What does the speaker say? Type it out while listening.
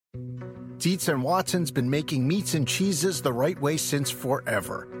Dietz and Watson's been making meats and cheeses the right way since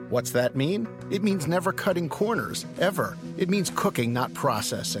forever. What's that mean? It means never cutting corners, ever. It means cooking, not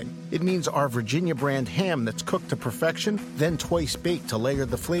processing. It means our Virginia brand ham that's cooked to perfection, then twice baked to layer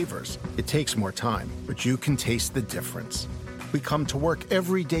the flavors. It takes more time, but you can taste the difference. We come to work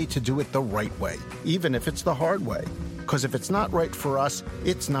every day to do it the right way, even if it's the hard way. Because if it's not right for us,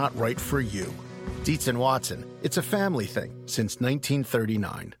 it's not right for you. Dietz and Watson, it's a family thing since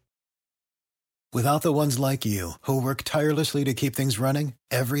 1939. Without the ones like you, who work tirelessly to keep things running,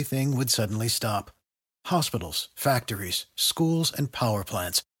 everything would suddenly stop. Hospitals, factories, schools, and power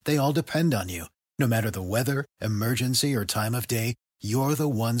plants, they all depend on you. No matter the weather, emergency, or time of day, you're the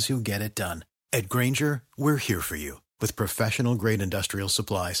ones who get it done. At Grainger, we're here for you with professional-grade industrial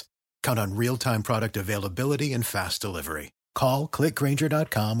supplies. Count on real-time product availability and fast delivery. Call, click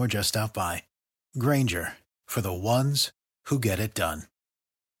Grainger.com, or just stop by. Grainger, for the ones who get it done.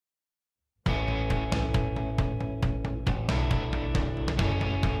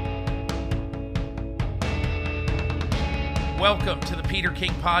 Welcome to the Peter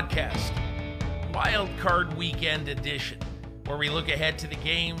King Podcast, Wild Card Weekend edition, where we look ahead to the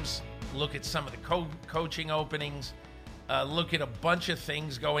games, look at some of the coaching openings, look at a bunch of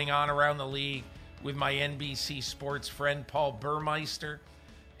things going on around the league with my NBC Sports friend Paul Burmeister.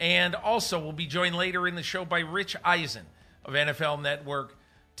 And also we'll be joined later in the show by Rich Eisen of NFL Network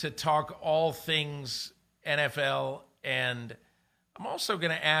to talk all things NFL. And I'm also going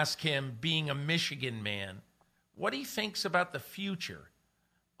to ask him, being a Michigan man, what he thinks about the future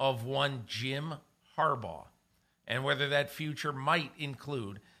of one Jim Harbaugh and whether that future might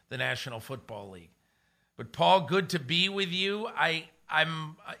include the National Football League. But Paul, good to be with you.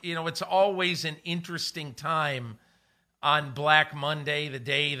 I'm it's always an interesting time on Black Monday, the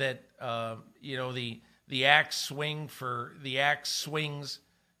day that the axe swings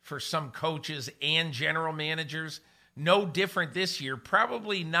for some coaches and general managers. No different this year,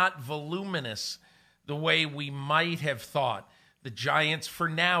 probably not voluminous the way we might have thought. The Giants, for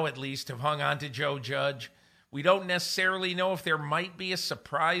now at least, have hung on to Joe Judge. We don't necessarily know if there might be a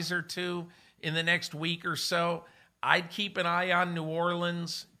surprise or two in the next week or so. I'd keep an eye on New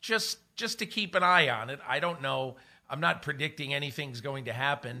Orleans, just to keep an eye on it. I don't know. I'm not predicting anything's going to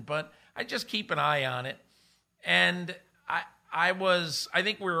happen, but I just keep an eye on it. And I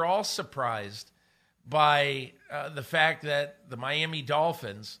think we were all surprised by the fact that the Miami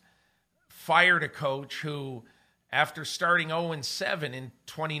Dolphins fired a coach who, after starting 0-7 in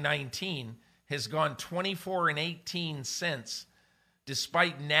 2019, has gone 24-18 since,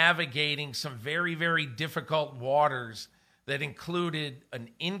 despite navigating some very, very difficult waters that included an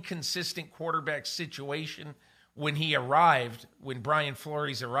inconsistent quarterback situation when Brian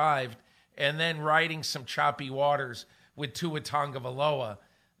Flores arrived, and then riding some choppy waters with Tua Tagovailoa.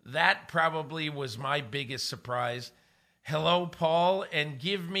 That probably was my biggest surprise. Hello, Paul, and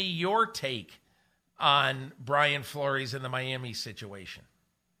give me your take on Brian Flores and the Miami situation.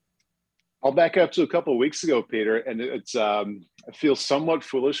 I'll back up to a couple of weeks ago, Peter, and I feel somewhat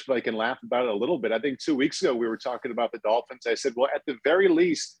foolish, but I can laugh about it a little bit. I think 2 weeks ago we were talking about the Dolphins. I said, well, at the very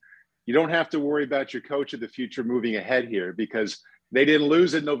least, you don't have to worry about your coach of the future moving ahead here because they didn't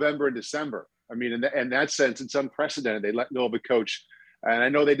lose in November and December. I mean, in that sense, it's unprecedented. They let go of a coach. And I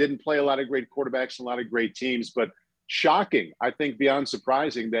know they didn't play a lot of great quarterbacks and a lot of great teams, but shocking, I think beyond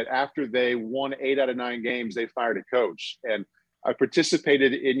surprising, that after they won 8 out of 9 games, they fired a coach. And I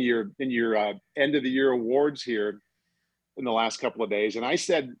participated in your end of the year awards here in the last couple of days, and I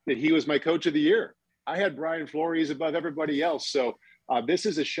said that he was my coach of the year. I had Brian Flores above everybody else. So this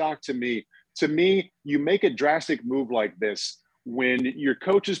is a shock to me. To me, you make a drastic move like this when your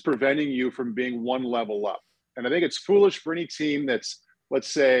coach is preventing you from being one level up. And I think it's foolish for any team that's,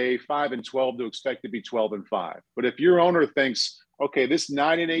 let's say, 5-12 to expect to be 12-5. But if your owner thinks, okay, this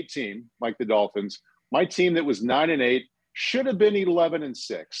 9-8 team, like the Dolphins, my team that was 9-8 should have been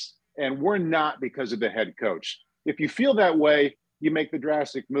 11-6, and we're not because of the head coach. If you feel that way, you make the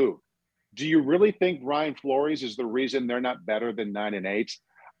drastic move. Do you really think Brian Flores is the reason they're not better than 9-8?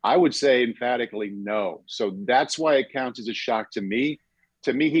 I would say emphatically no. So that's why it counts as a shock to me.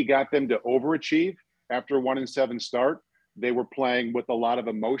 To me, he got them to overachieve after a 1-7 start. They were playing with a lot of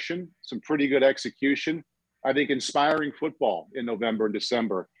emotion, some pretty good execution. I think inspiring football in November and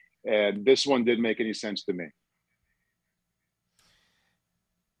December. And this one didn't make any sense to me.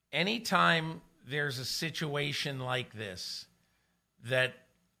 Anytime there's a situation like this that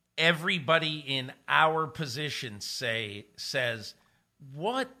everybody in our position says,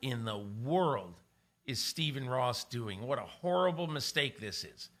 what in the world is Stephen Ross doing? What a horrible mistake this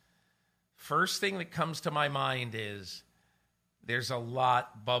is. First thing that comes to my mind is there's a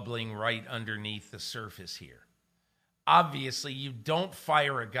lot bubbling right underneath the surface here. Obviously, you don't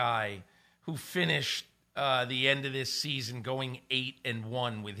fire a guy who finished the end of this season going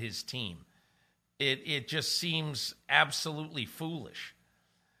 8-1 with his team. It just seems absolutely foolish.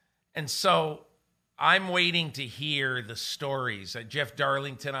 And so I'm waiting to hear the stories. Jeff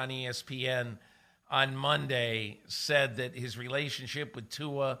Darlington on ESPN on Monday said that his relationship with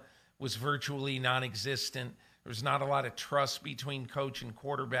Tua was virtually non-existent. There was not a lot of trust between coach and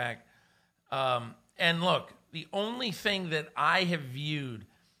quarterback. And look, the only thing that I have viewed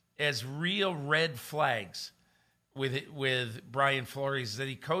as real red flags with Brian Flores is that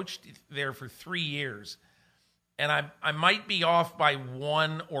he coached there for 3 years. And I might be off by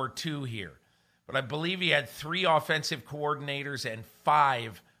 1 or 2 here, but I believe he had 3 offensive coordinators and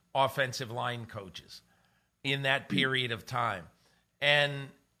 5 offensive line coaches in that period of time. And,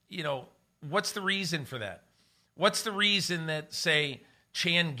 you know, what's the reason for that? What's the reason that, say,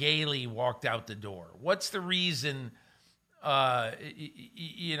 Chan Gailey walked out the door? What's the reason, why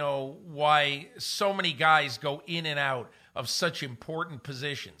so many guys go in and out of such important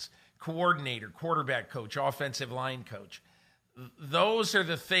positions? Coordinator, quarterback coach, offensive line coach. Those are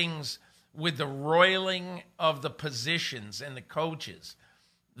the things with the roiling of the positions and the coaches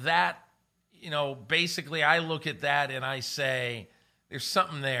that, basically I look at that and I say, there's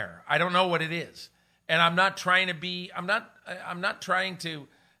something there. I don't know what it is. And I'm not trying to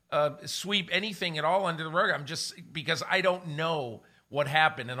sweep anything at all under the rug. I'm just, because I don't know what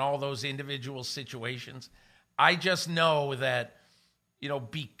happened in all those individual situations. I just know that,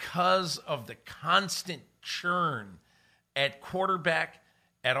 because of the constant churn at quarterback,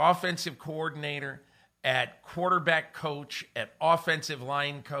 at offensive coordinator, at quarterback coach, at offensive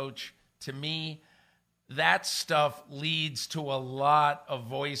line coach, to me, that stuff leads to a lot of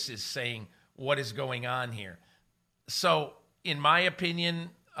voices saying, what is going on here? So, in my opinion,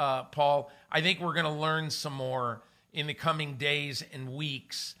 Paul, I think we're going to learn some more in the coming days and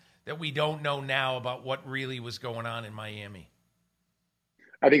weeks that we don't know now about what really was going on in Miami.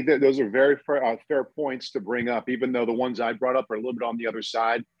 I think that those are very fair points to bring up, even though the ones I brought up are a little bit on the other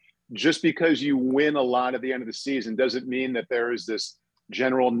side. Just because you win a lot at the end of the season doesn't mean that there is this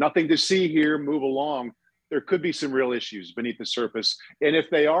general nothing to see here, move along. There could be some real issues beneath the surface. And if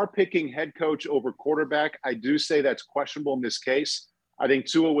they are picking head coach over quarterback, I do say that's questionable in this case. I think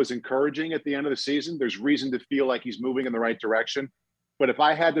Tua was encouraging at the end of the season. There's reason to feel like he's moving in the right direction. But if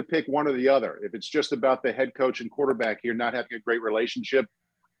I had to pick one or the other, if it's just about the head coach and quarterback here not having a great relationship,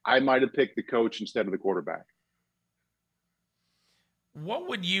 I might have picked the coach instead of the quarterback. What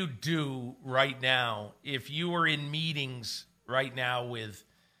would you do right now if you were in meetings right now with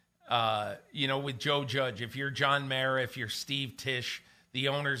Joe Judge, if you're John Mara, if you're Steve Tisch, the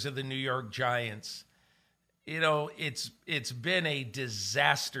owners of the New York Giants? It's been a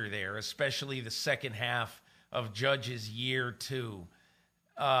disaster there, especially the second half of Judge's year 2.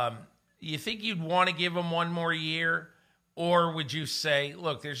 You think you'd want to give him one more year? Or would you say,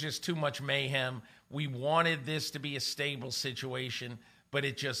 look, there's just too much mayhem. We wanted this to be a stable situation, but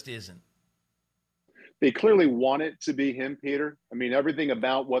it just isn't. They clearly want it to be him, Peter. I mean, everything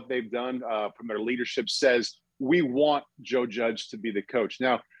about what they've done from their leadership says we want Joe Judge to be the coach.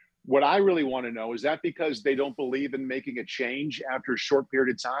 Now, what I really want to know, is that because they don't believe in making a change after a short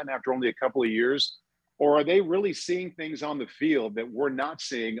period of time, after only a couple of years? Or are they really seeing things on the field that we're not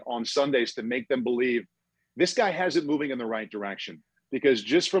seeing on Sundays to make them believe this guy has it moving in the right direction? Because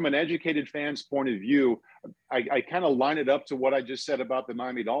just from an educated fan's point of view, I kind of line it up to what I just said about the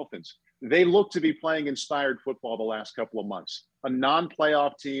Miami Dolphins. They look to be playing inspired football the last couple of months, a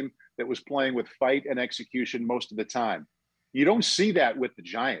non-playoff team that was playing with fight and execution most of the time. You don't see that with the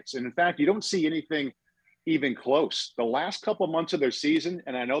Giants. And in fact, you don't see anything even close. The last couple of months of their season,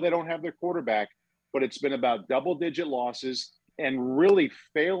 and I know they don't have their quarterback, but it's been about double-digit losses and really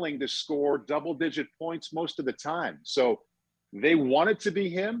failing to score double-digit points most of the time. So they want it to be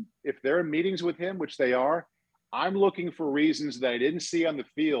him. If they're in meetings with him, which they are, I'm looking for reasons that I didn't see on the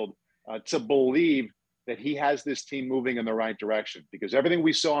field to believe that he has this team moving in the right direction, because everything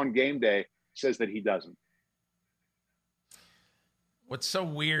we saw on game day says that he doesn't. What's so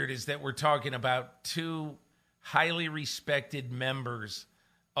weird is that we're talking about 2 highly respected members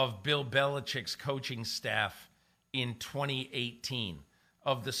of Bill Belichick's coaching staff in 2018,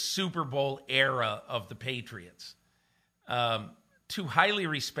 of the Super Bowl era of the Patriots. 2 highly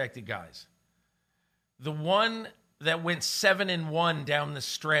respected guys. The one that went 7-1 down the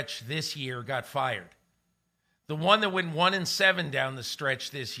stretch this year got fired. The one that went 1-7 down the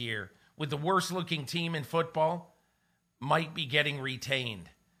stretch this year with the worst looking team in football might be getting retained.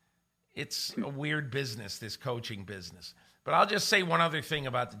 It's a weird business, this coaching business. But I'll just say one other thing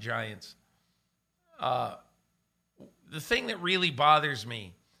about the Giants. The thing that really bothers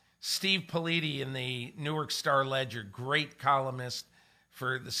me, Steve Politi in the Newark Star-Ledger, great columnist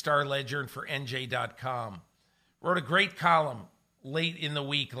for the Star-Ledger and for NJ.com, wrote a great column late in the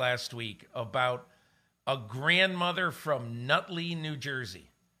week last week about a grandmother from Nutley, New Jersey,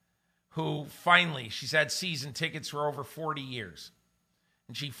 who finally, she's had season tickets for over 40 years,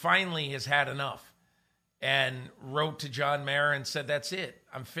 and she finally has had enough and wrote to John Mara and said, that's it,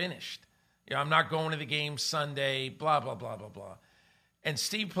 I'm finished. I'm not going to the game Sunday, blah, blah, blah, blah, blah. And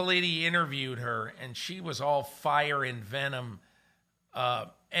Steve Politi interviewed her, and she was all fire and venom.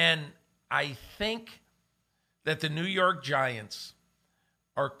 And I think that the New York Giants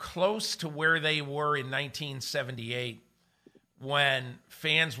are close to where they were in 1978 when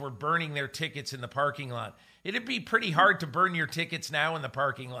fans were burning their tickets in the parking lot. It'd be pretty hard to burn your tickets now in the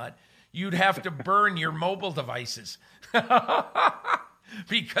parking lot. You'd have to burn your mobile devices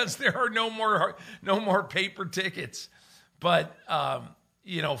because there are no more paper tickets. But,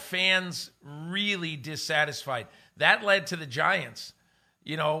 fans really dissatisfied. That led to the Giants,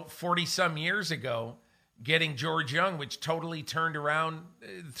 40-some years ago, getting George Young, which totally turned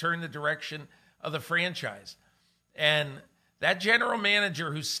the direction of the franchise. And that general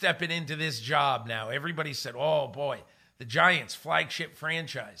manager who's stepping into this job now, everybody said, oh, boy, the Giants, flagship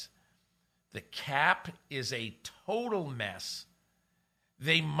franchise. The cap is a total mess.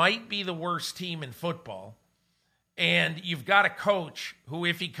 They might be the worst team in football. And you've got a coach who,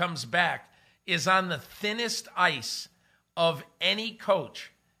 if he comes back, is on the thinnest ice of any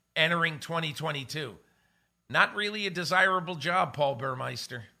coach entering 2022. Not really a desirable job, Paul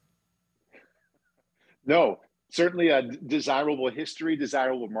Burmeister. No, certainly a desirable history,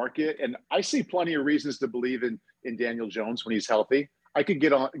 desirable market. And I see plenty of reasons to believe in Daniel Jones when he's healthy. I could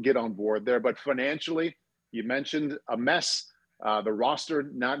get on board there. But financially, you mentioned a mess. The roster,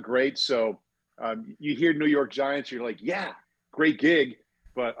 not great. So you hear New York Giants, you're like, yeah, great gig.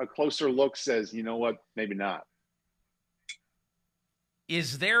 But a closer look says, you know what, maybe not.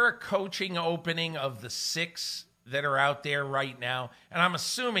 Is there a coaching opening of the 6 that are out there right now? And I'm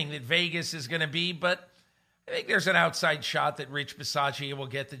assuming that Vegas is going to be, but I think there's an outside shot that Rich Bisaccia will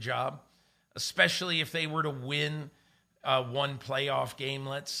get the job, especially if they were to win one playoff game,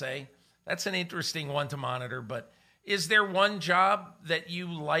 let's say. That's an interesting one to monitor. But is there one job that you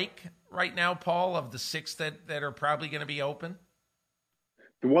like right now, Paul, of the 6 that are probably going to be open?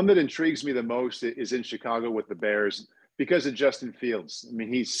 The one that intrigues me the most is in Chicago with the Bears because of Justin Fields. I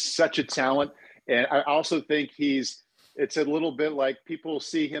mean, he's such a talent. And I also think it's a little bit like people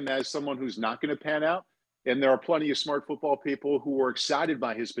see him as someone who's not going to pan out. And there are plenty of smart football people who are excited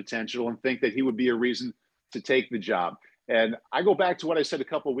by his potential and think that he would be a reason to take the job. And I go back to what I said a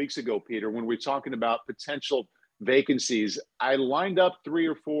couple of weeks ago, Peter, when we were talking about potential vacancies. I lined up 3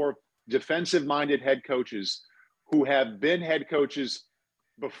 or 4 defensive-minded head coaches who have been head coaches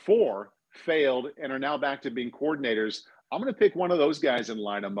before, failed, and are now back to being coordinators. I'm going to pick one of those guys and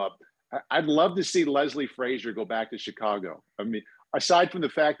line them up. I'd love to see Leslie Frazier go back to Chicago. I mean, aside from the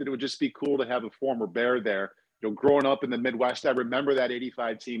fact that it would just be cool to have a former Bear there, growing up in the Midwest, I remember that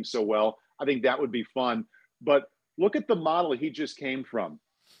 85 team so well. I think that would be fun. But look at the model he just came from.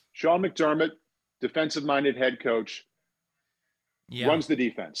 Sean McDermott, defensive-minded head coach, runs the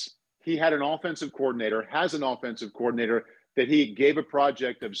defense. He had an offensive coordinator, has an offensive coordinator that he gave a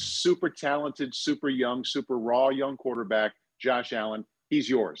project of super talented, super young, super raw young quarterback, Josh Allen. He's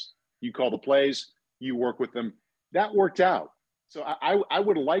yours. You call the plays, you work with them. That worked out. So I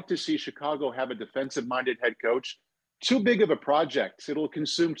would like to see Chicago have a defensive-minded head coach. Too big of a project. It'll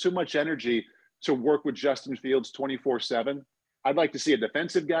consume too much energy to work with Justin Fields 24/7. I'd like to see a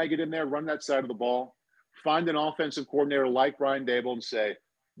defensive guy get in there, run that side of the ball, find an offensive coordinator like Brian Daboll and say,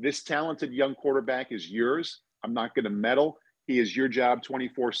 this talented young quarterback is yours. I'm not going to meddle. He is your job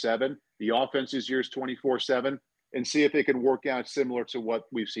 24/7. The offense is yours 24/7, and see if it can work out similar to what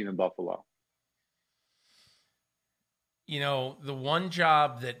we've seen in Buffalo. The one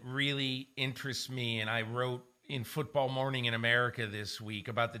job that really interests me, and I wrote in Football Morning in America this week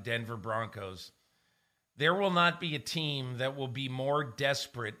about the Denver Broncos, there will not be a team that will be more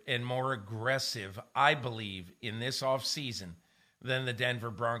desperate and more aggressive, I believe, in this offseason than the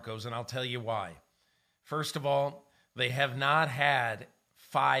Denver Broncos, and I'll tell you why. First of all, they have not had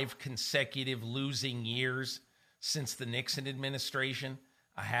 5 consecutive losing years since the Nixon administration,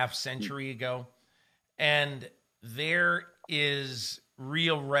 a half century ago. And there is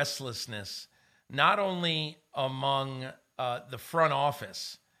real restlessness, not only among the front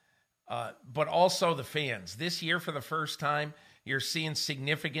office, but also the fans. This year, for the first time, you're seeing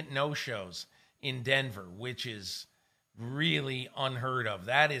significant no-shows in Denver, which is really unheard of.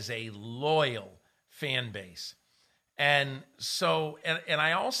 That is a loyal fan base. And so, and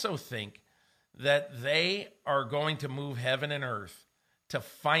I also think that they are going to move heaven and earth to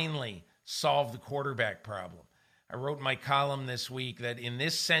finally solve the quarterback problem. I wrote in my column this week that in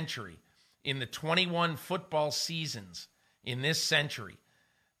this century, in the 21 football seasons in this century,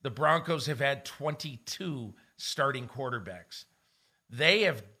 the Broncos have had 22 starting quarterbacks. They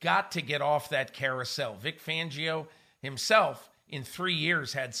have got to get off that carousel. Vic Fangio himself in 3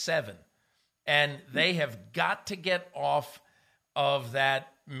 years had 7. And they have got to get off of that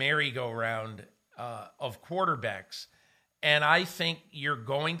merry-go-round of quarterbacks. And I think you're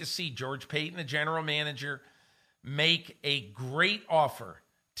going to see George Payton, the general manager, make a great offer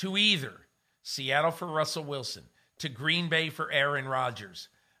to either Seattle for Russell Wilson, to Green Bay for Aaron Rodgers,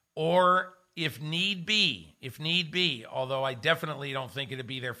 or if need be, although I definitely don't think it'd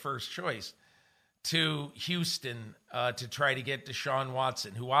be their first choice, to Houston to try to get Deshaun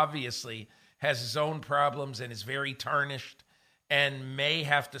Watson, who obviously has his own problems and is very tarnished and may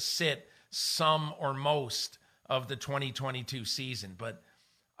have to sit some or most of the 2022 season. But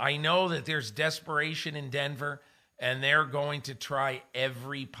I know that there's desperation in Denver, and they're going to try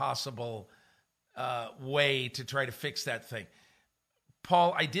every possible way to try to fix that thing.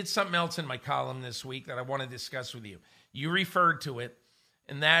 Paul, I did something else in my column this week that I want to discuss with you. You referred to it,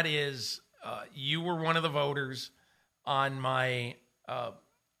 and that is you were one of the voters on my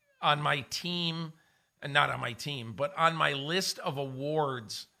team, and not on my team, but on my list of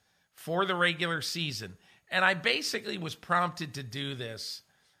awards for the regular season. And I basically was prompted to do this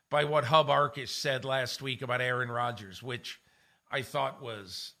by what Hub Arkish said last week about Aaron Rodgers, which I thought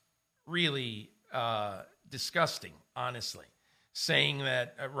was really disgusting, honestly. Saying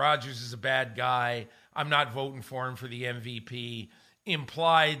that Rodgers is a bad guy, I'm not voting for him for the MVP,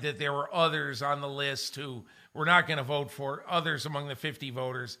 implied that there were others on the list who were not going to vote for, others among the 50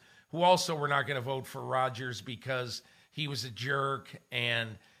 voters who also were not going to vote for Rodgers because he was a jerk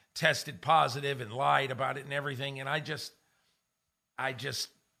and tested positive and lied about it and everything. And I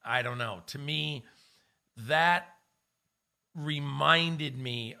don't know. To me, that reminded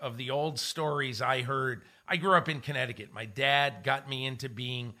me of the old stories I heard. I grew up in Connecticut. My dad got me into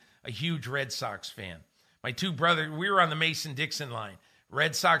being a huge Red Sox fan. My two brothers, we were on the Mason-Dixon line.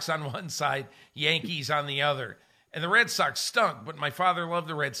 Red Sox on one side, Yankees on the other. And the Red Sox stunk, but my father loved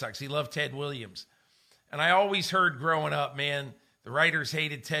the Red Sox. He loved Ted Williams. And I always heard growing up, man, the writers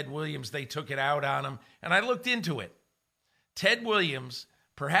hated Ted Williams. They took it out on him. And I looked into it. Ted Williams,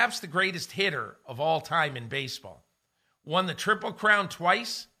 perhaps the greatest hitter of all time in baseball, won the Triple Crown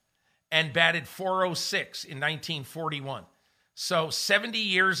twice and batted .406 in 1941. So 80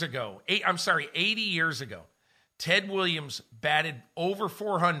 years ago, Ted Williams batted over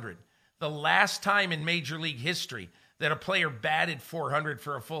 400, the last time in Major League history that a player batted 400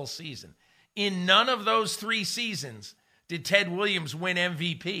 for a full season. In none of those 3 seasons did Ted Williams win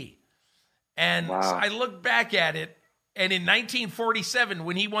MVP. And wow. So I look back at it, and in 1947,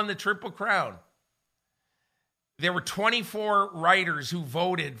 when he won the Triple Crown, there were 24 writers who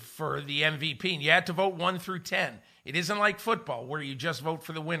voted for the MVP, and you had to vote 1 through 10. It isn't like football where you just vote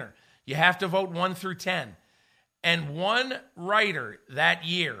for the winner. You have to vote 1 through 10. And one writer that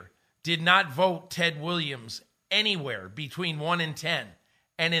year did not vote Ted Williams anywhere between 1 and 10.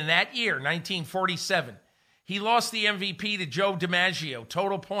 And in that year, 1947, he lost the MVP to Joe DiMaggio,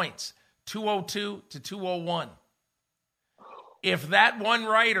 total points, 202 to 201. If that one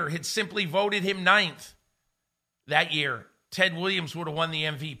writer had simply voted him 9th that year, Ted Williams would have won the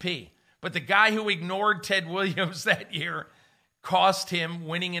MVP. But the guy who ignored Ted Williams that year cost him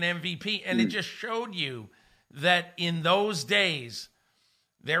winning an MVP. And it just showed you that in those days,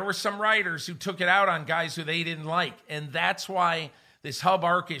 there were some writers who took it out on guys who they didn't like. And that's why this Hub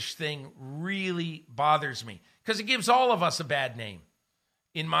Arkish thing really bothers me, because it gives all of us a bad name,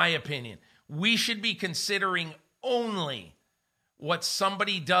 in my opinion. We should be considering only what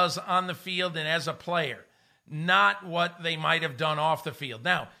somebody does on the field and as a player, not what they might have done off the field.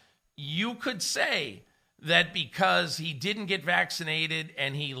 Now, you could say that because he didn't get vaccinated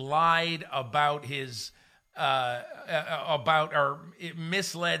and he lied about his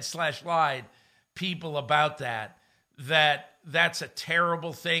misled/lied people about that's a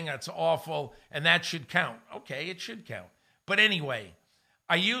terrible thing, that's awful, and that should count. Okay, it should count. But anyway,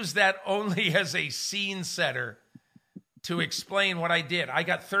 I use that only as a scene setter to explain what I did. I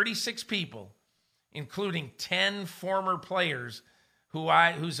got 36 people, including 10 former players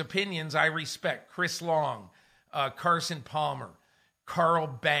whose opinions I respect. Chris Long, Carson Palmer, Carl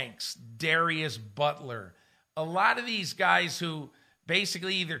Banks, Darius Butler. A lot of these guys who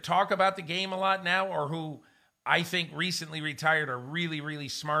basically either talk about the game a lot now or who I think recently retired are really, really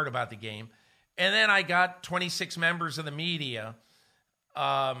smart about the game. And then I got 26 members of the media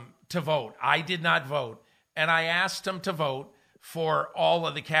to vote. I did not vote. And I asked them to vote for all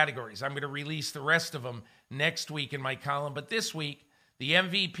of the categories. I'm going to release the rest of them next week in my column. But this week, the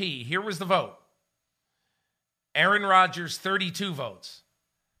MVP, here was the vote. Aaron Rodgers, 32 votes.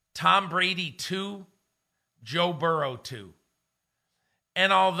 Tom Brady, 2. Joe Burrow, 2.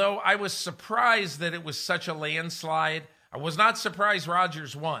 And although I was surprised that it was such a landslide, I was not surprised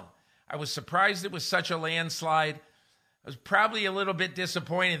Rodgers won. I was surprised it was such a landslide. I was probably a little bit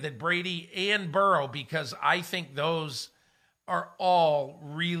disappointed that Brady and Burrow, because I think those are all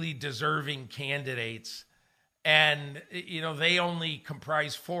really deserving candidates. And, they only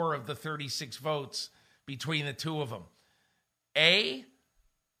comprise 4 of the 36 votes between the two of them. A,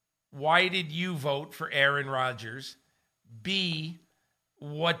 why did you vote for Aaron Rodgers? B,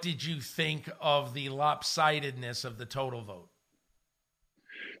 what did you think of the lopsidedness of the total vote?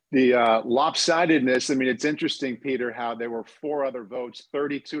 The lopsidedness, it's interesting, Peter, how there were 4 other votes,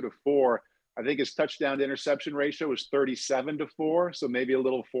 32-4. I think his touchdown to interception ratio was 37-4, so maybe a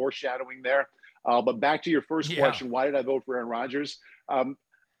little foreshadowing there. But back to your first question, why did I vote for Aaron Rodgers? I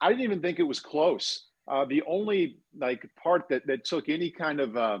didn't even think it was close. The only part that took any kind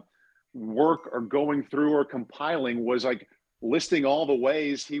of work or going through or compiling was listing all the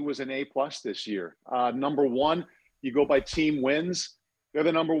ways he was an A+ this year. Number one, you go by team wins. They're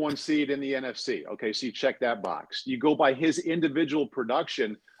the number 1 seed in the NFC. Okay, so you check that box. You go by his individual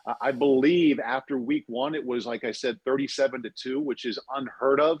production. I believe after week 1, it was, like I said, 37-2, which is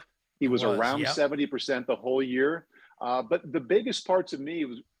unheard of. He was around 70% the whole year. But the biggest part to me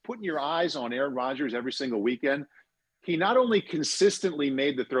was putting your eyes on Aaron Rodgers every single weekend. He not only consistently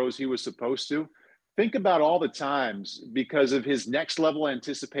made the throws he was supposed to, think about all the times because of his next level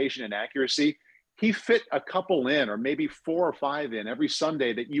anticipation and accuracy, he fit a couple in, or maybe 4 or 5 in every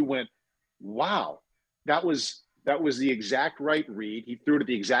Sunday that you went, wow, that was the exact right read. He threw it at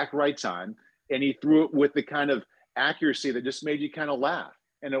the exact right time, and he threw it with the kind of accuracy that just made you kind of laugh.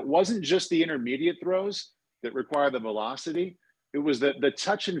 And it wasn't just the intermediate throws that require the velocity. It was the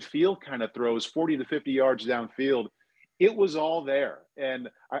touch and feel kind of throws, 40 to 50 yards downfield. It was all there. And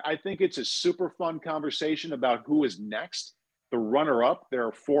I think it's a super fun conversation about who is next. The runner-up, there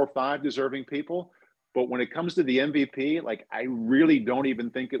are 4 or 5 deserving people. But when it comes to the MVP, I really don't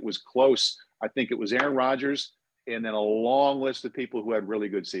even think it was close. I think it was Aaron Rodgers and then a long list of people who had really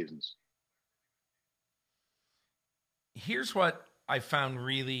good seasons. Here's what I found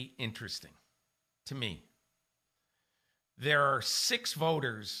really interesting to me. There are 6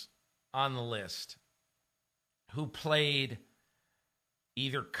 voters on the list who played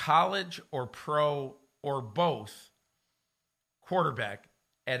either college or pro or both quarterback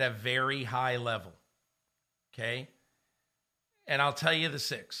at a very high level. Okay? And I'll tell you the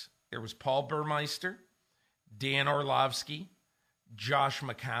 6. There was Paul Burmeister, Dan Orlovsky, Josh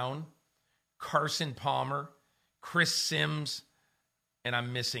McCown, Carson Palmer, Chris Sims, and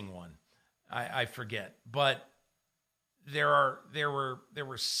I'm missing one. I forget. But there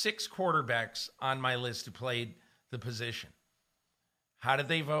were 6 quarterbacks on my list who played the position. How did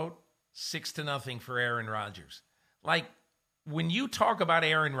they vote? 6-0 for Aaron Rodgers. When you talk about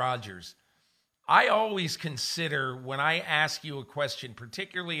Aaron Rodgers, I always consider when I ask you a question,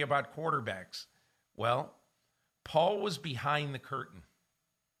 particularly about quarterbacks, well, Paul was behind the curtain.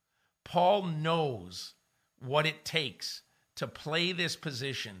 Paul knows what it takes to play this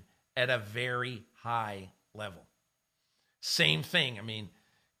position at a very high level. Same thing.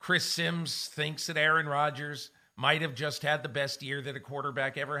 Chris Sims thinks that Aaron Rodgers might have just had the best year that a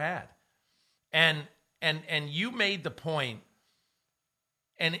quarterback ever had. And you made the point.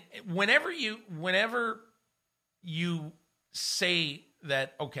 And whenever you say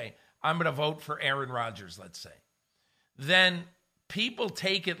that, okay, I'm going to vote for Aaron Rodgers, let's say, then people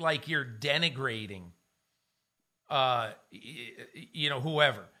take it like you're denigrating,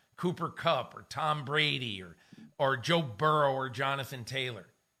 whoever, Cooper Kupp or Tom Brady or Joe Burrow or Jonathan Taylor.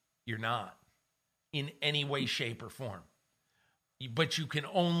 You're not in any way, shape, or form. But you can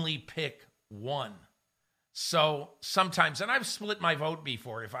only pick one. So sometimes, and I've split my vote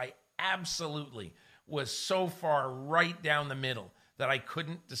before, if I absolutely was so far right down the middle that I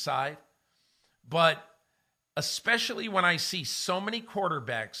couldn't decide. But especially when I see so many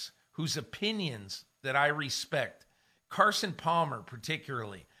quarterbacks whose opinions that I respect, Carson Palmer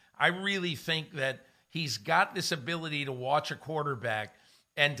particularly, I really think that he's got this ability to watch a quarterback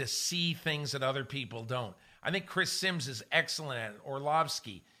and to see things that other people don't. I think Chris Sims is excellent at it.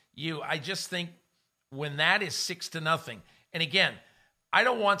 Orlovsky, I just think when that is 6-0, and again, I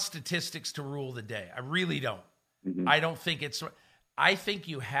don't want statistics to rule the day. I really don't. Mm-hmm. I think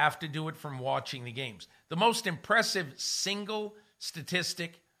you have to do it from watching the games. The most impressive single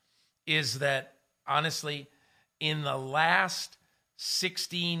statistic is that, honestly, in the last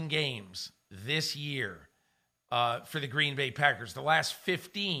 16 games this year for the Green Bay Packers, the last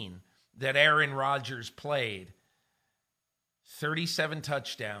 15 that Aaron Rodgers played, 37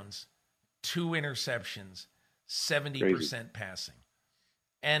 touchdowns, 2 interceptions, 70% passing.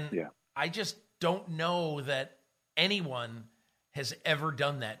 And I just don't know that anyone has ever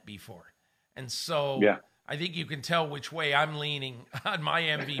done that before. And so I think you can tell which way I'm leaning on my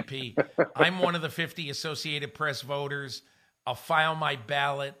MVP. I'm one of the 50 Associated Press voters. I'll file my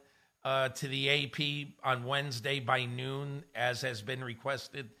ballot to the AP on Wednesday by noon, as has been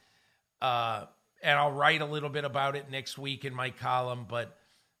requested. And I'll write a little bit about it next week in my column. But,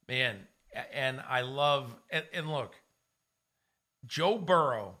 man, and I love – and look, Joe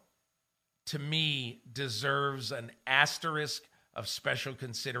Burrow, to me, deserves an asterisk of special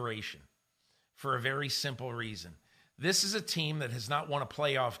consideration for a very simple reason. This is a team that has not won a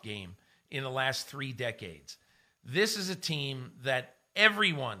playoff game in the last 3 decades. This is a team that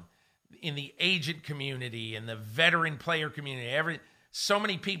everyone in the agent community and the veteran player community, so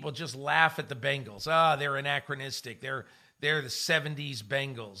many people just laugh at the Bengals. They're anachronistic. They're the 70s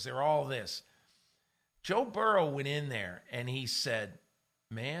Bengals. They're all this. Joe Burrow went in there and he said,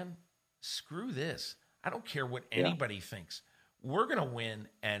 man, screw this. I don't care what anybody thinks. We're going to win,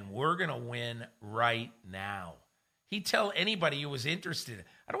 and we're going to win right now. He'd tell anybody who was interested,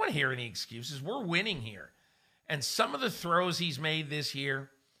 I don't want to hear any excuses. We're winning here. And some of the throws he's made this year,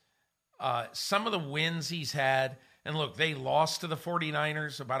 some of the wins he's had, and look, they lost to the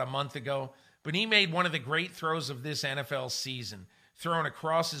 49ers about a month ago, but he made one of the great throws of this NFL season, throwing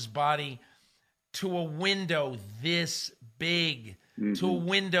across his body to a window this big, to a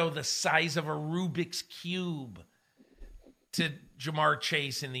window the size of a Rubik's Cube, to Jamar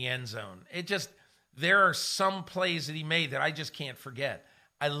Chase in the end zone. There are some plays that he made that I just can't forget.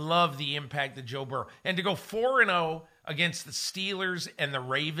 I love the impact of Joe Burrow. And to go 4-0 against the Steelers and the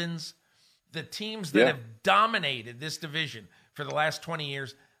Ravens, the teams that have dominated this division for the last 20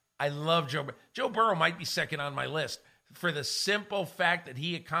 years, I love Joe Burrow. Joe Burrow might be second on my list for the simple fact that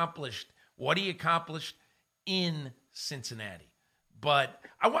he accomplished what he accomplished in Cincinnati. But,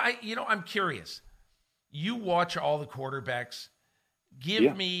 I'm curious. You watch all the quarterbacks.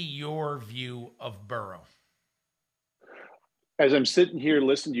 Give me your view of Burrow. As I'm sitting here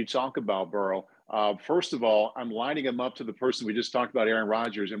listening to you talk about Burrow, first of all, I'm lining him up to the person we just talked about, Aaron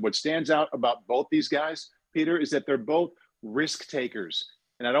Rodgers. And what stands out about both these guys, Peter, is that they're both risk takers.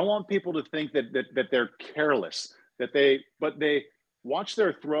 And I don't want people to think that they're careless, but they watch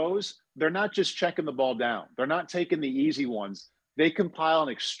their throws. They're not just checking the ball down. They're not taking the easy ones. They compile an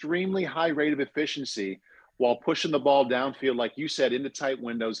extremely high rate of efficiency while pushing the ball downfield, like you said, into tight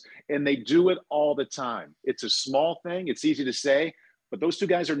windows, and they do it all the time. It's a small thing. It's easy to say, but those two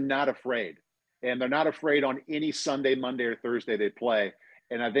guys are not afraid, and they're not afraid on any Sunday, Monday, or Thursday they play,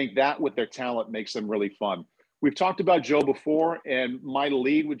 and I think that with their talent makes them really fun. We've talked about Joe before, and my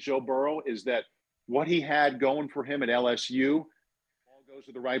lead with Joe Burrow is that what he had going for him at LSU, all goes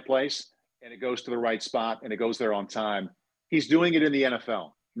to the right place, and it goes to the right spot, and it goes there on time. He's doing it in the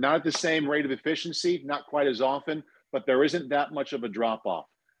NFL. Not at the same rate of efficiency, not quite as often, but there isn't that much of a drop-off.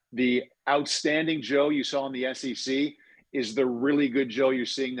 The outstanding Joe you saw in the SEC is the really good Joe you're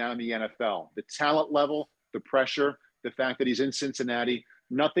seeing now in the NFL. The talent level, the pressure, the fact that he's in Cincinnati,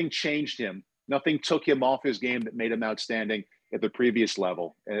 nothing changed him. Nothing took him off his game that made him outstanding at the previous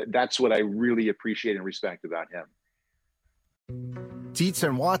level. That's what I really appreciate and respect about him. Dietz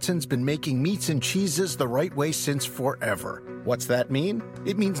and Watson's been making meats and cheeses the right way since forever. What's that mean?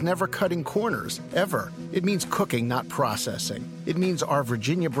 It means never cutting corners, ever. It means cooking, not processing. It means our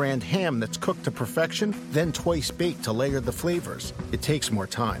Virginia brand ham that's cooked to perfection, then twice baked to layer the flavors. It takes more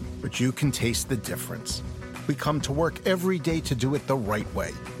time, but you can taste the difference. We come to work every day to do it the right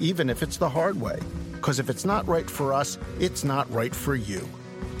way, even if it's the hard way. Because if it's not right for us, it's not right for you.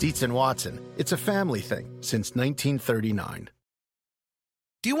 Dietz and Watson, it's a family thing since 1939.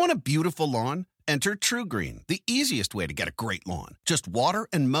 Do you want a beautiful lawn? Enter True Green, the easiest way to get a great lawn. Just water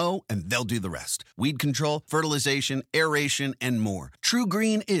and mow, and they'll do the rest. Weed control, fertilization, aeration, and more. True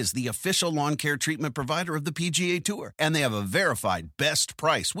Green is the official lawn care treatment provider of the PGA Tour, and they have a verified best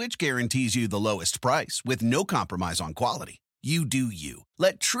price, which guarantees you the lowest price with no compromise on quality. You do you.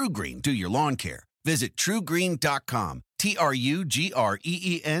 Let True Green do your lawn care. Visit truegreen.com,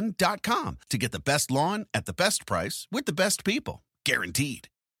 TRUGREEN.com, to get the best lawn at the best price with the best people. Guaranteed.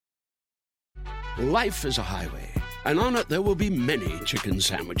 Life is a highway, and on it there will be many chicken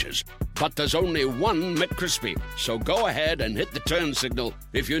sandwiches. But there's only one McCrispy. So go ahead and hit the turn signal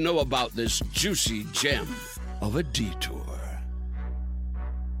if you know about this juicy gem of a detour.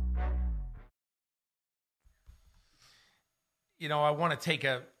 You know, I want to take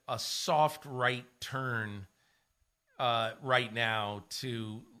a soft right turn right now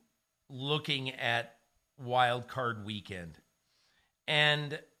to looking at Wild Card Weekend.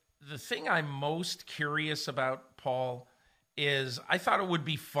 And the thing I'm most curious about, Paul, is I thought it would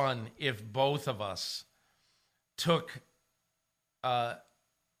be fun if both of us took an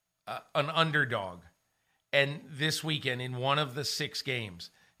underdog and this weekend in one of the 6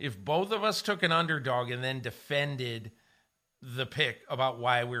 games. If both of us took an underdog and then defended the pick about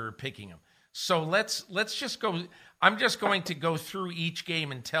why we were picking them. So let's just go. I'm just going to go through each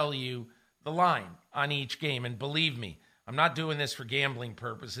game and tell you the line on each game. And believe me, I'm not doing this for gambling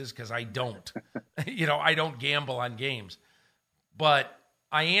purposes because I don't. I don't gamble on games. But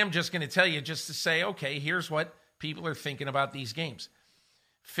I am just going to tell you just to say, okay, here's what people are thinking about these games.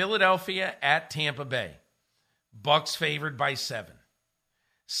 Philadelphia at Tampa Bay. Bucks favored by 7.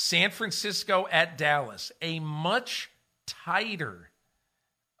 San Francisco at Dallas. A much tighter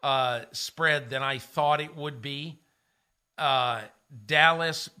spread than I thought it would be.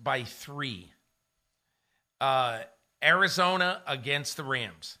 Dallas by 3. Arizona against the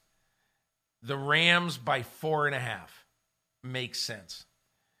Rams. The Rams by 4.5. Makes sense.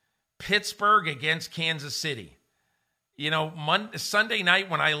 Pittsburgh against Kansas City. Sunday night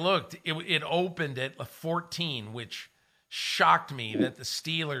when I looked, it opened at 14, which shocked me that the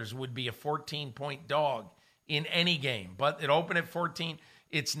Steelers would be a 14-point dog in any game. But it opened at 14.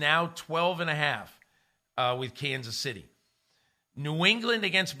 It's now 12.5 with Kansas City. New England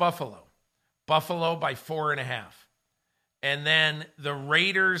against Buffalo. Buffalo by 4.5. And then the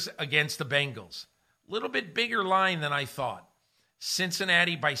Raiders against the Bengals. A little bit bigger line than I thought.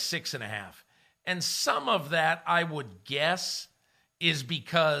 Cincinnati by 6.5. And some of that, I would guess, is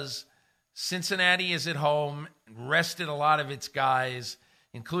because Cincinnati is at home, rested a lot of its guys,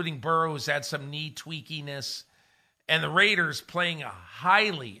 including Burrow, who's had some knee tweakiness. And the Raiders playing a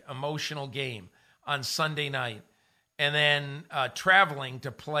highly emotional game on Sunday night. And then traveling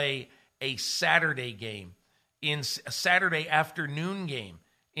to play a Saturday game, a Saturday afternoon game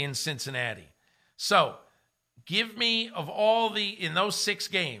in Cincinnati. So give me, in those 6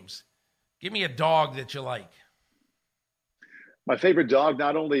 games, give me a dog that you like. My favorite dog,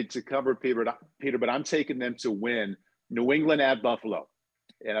 not only to cover Peter, but I'm taking them to win. New England at Buffalo.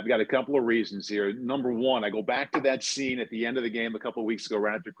 And I've got a couple of reasons here. Number one, I go back to that scene at the end of the game a couple of weeks ago,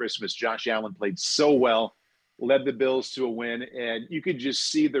 right after Christmas. Josh Allen played so well, led the Bills to a win, and you could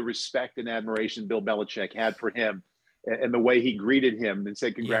just see the respect and admiration Bill Belichick had for him and the way he greeted him and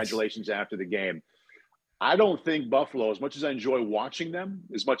said congratulations after the game. I don't think Buffalo, as much as I enjoy watching them,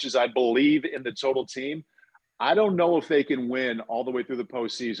 as much as I believe in the total team, I don't know if they can win all the way through the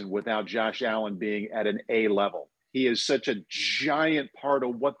postseason without Josh Allen being at an A level. He is such a giant part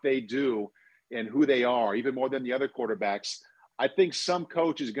of what they do and who they are, even more than the other quarterbacks. I think some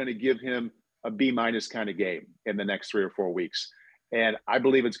coach is going to give him a B- kind of game in the next 3 or 4 weeks. And I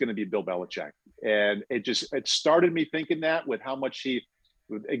believe it's going to be Bill Belichick. And it started me thinking that with how he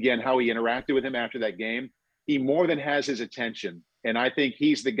interacted with him after that game. He more than has his attention. And I think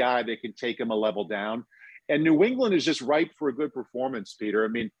he's the guy that can take him a level down. And New England is just ripe for a good performance, Peter. I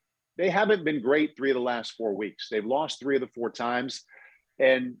mean, they haven't been great 3 of the last 4 weeks. They've lost 3 of the 4 times.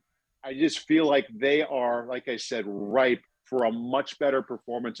 And I just feel like they are, like I said, ripe for a much better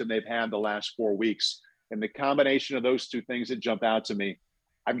performance than they've had the last 4 weeks. And the combination of those 2 things that jump out to me,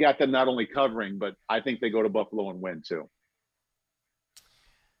 I've got them not only covering, but I think they go to Buffalo and win too.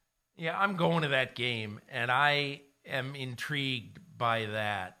 Yeah, I'm going to that game, and I am intrigued by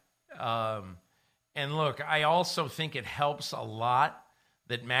that. And look, I also think it helps a lot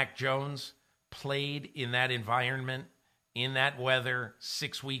that Mac Jones played in that environment, in that weather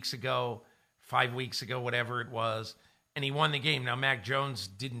 6 weeks ago, 5 weeks ago, whatever it was, and he won the game. Now, Mac Jones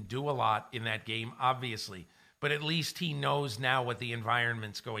didn't do a lot in that game, obviously, but at least he knows now what the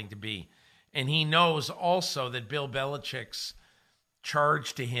environment's going to be. And he knows also that Bill Belichick's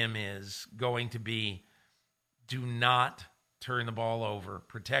charge to him is going to be, do not turn the ball over,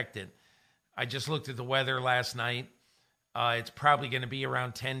 protect it. I just looked at the weather last night. It's probably going to be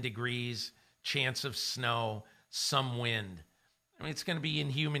around 10 degrees, chance of snow, some wind. I mean, it's going to be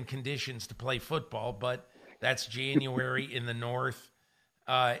inhuman conditions to play football, but that's January in the north,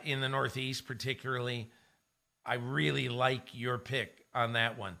 in the Northeast particularly. I really like your pick on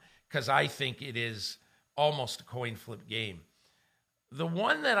that one because I think it is almost a coin flip game. The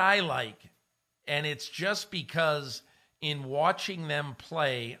one that I like And it's just because in watching them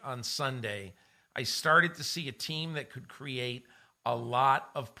play on Sunday, I started to see a team that could create a lot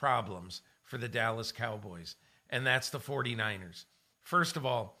of problems for the Dallas Cowboys, and that's the 49ers. First of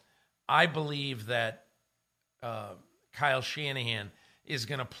all, I believe that Kyle Shanahan is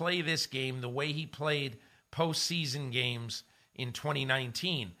going to play this game the way he played postseason games in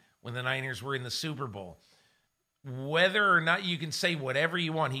 2019 when the Niners were in the Super Bowl. Whether or not you can say whatever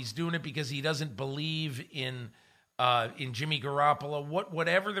you want, he's doing it because he doesn't believe in Jimmy Garoppolo.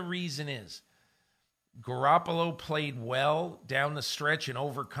 Whatever the reason is, Garoppolo played well down the stretch in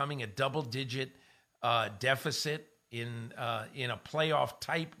overcoming a double-digit deficit in a playoff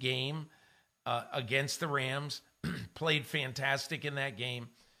type game against the Rams. Played fantastic in that game.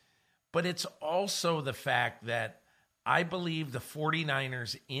 But it's also the fact that I believe the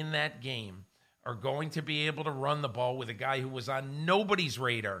 49ers in that game are going to be able to run the ball with a guy who was on nobody's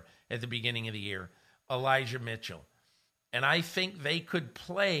radar at the beginning of the year, Elijah Mitchell. And I think they could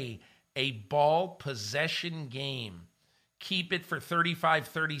play a ball possession game, keep it for 35,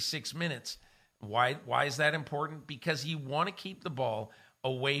 36 minutes. Why is that important? Because you want to keep the ball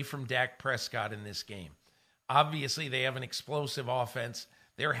away from Dak Prescott in this game. Obviously, they have an explosive offense.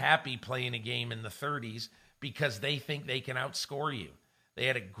 They're happy playing a game in the 30s because they think they can outscore you. They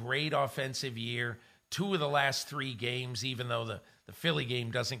had a great offensive year. 2 of the last 3 games, even though the Philly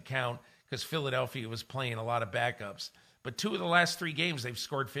game doesn't count because Philadelphia was playing a lot of backups. But 2 of the last 3 games, they've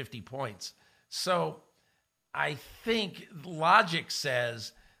scored 50 points. So I think logic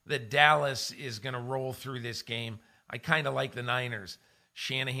says that Dallas is going to roll through this game. I kind of like the Niners.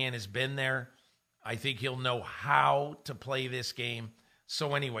 Shanahan has been there. I think he'll know how to play this game.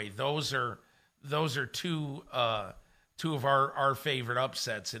 So anyway, those are 2 of our favorite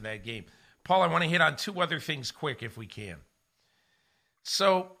upsets in that game. Paul, I want to hit on 2 other things quick if we can.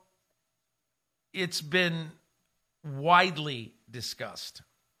 So it's been widely discussed,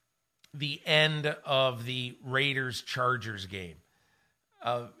 the end of the Raiders-Chargers game.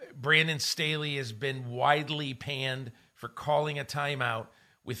 Brandon Staley has been widely panned for calling a timeout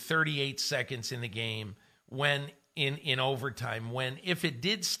with 38 seconds in the game when in overtime, when if it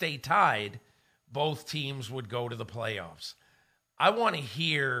did stay tied, both teams would go to the playoffs. I want to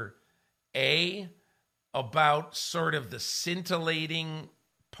hear, about sort of the scintillating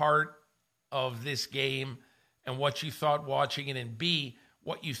part of this game and what you thought watching it, and B,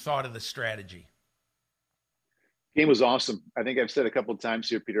 what you thought of the strategy. Game was awesome. I think I've said a couple of times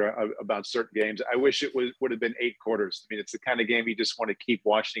here, Peter, about certain games. I wish it would have been 8 quarters. I mean, it's the kind of game you just want to keep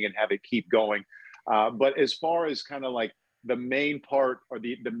watching and have it keep going. But as far as kind of like the main part or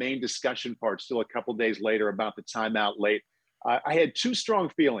the main discussion part, still a couple of days later about the timeout late, I had 2 strong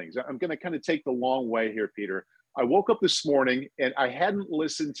feelings. I'm going to kind of take the long way here, Peter. I woke up this morning and I hadn't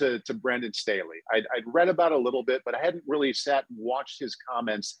listened to Brandon Staley. I'd read about it a little bit, but I hadn't really sat and watched his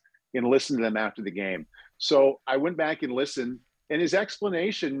comments and listened to them after the game. So I went back and listened, and his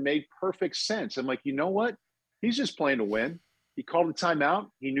explanation made perfect sense. I'm like, you know what? He's just playing to win. He called a timeout.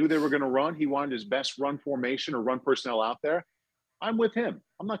 He knew they were going to run. He wanted his best run formation or run personnel out there. I'm with him.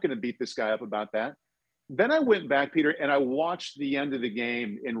 I'm not going to beat this guy up about that. Then I went back, Peter, and I watched the end of the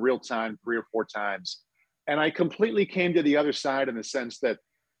game in real time 3 or 4 times. And I completely came to the other side in the sense that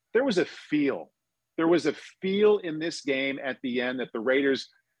there was a feel. There was a feel in this game at the end that the Raiders,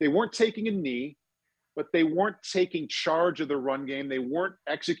 they weren't taking a knee, but they weren't taking charge of the run game. They weren't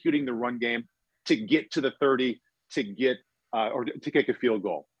executing the run game to get to the 30 to get or to kick a field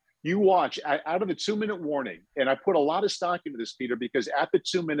goal. You watch out of the 2-minute warning, and I put a lot of stock into this, Peter, because at the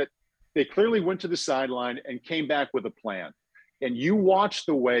 2-minute, they clearly went to the sideline and came back with a plan. And you watch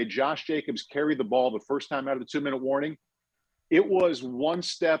the way Josh Jacobs carried the ball the first time out of the 2-minute warning. It was one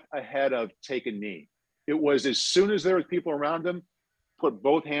step ahead of take a knee. It was as soon as there were people around him, put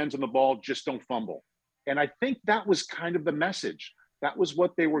both hands on the ball, just don't fumble. And I think that was kind of the message. That was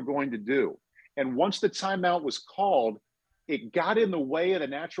what they were going to do. And once the timeout was called, it got in the way of the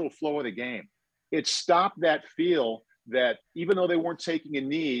natural flow of the game. It stopped that feel that even though they weren't taking a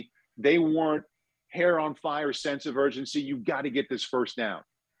knee, they weren't hair on fire sense of urgency. You've got to get this first down.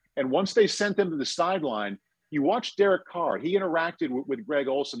 And once they sent them to the sideline, you watch Derek Carr. He interacted with Greg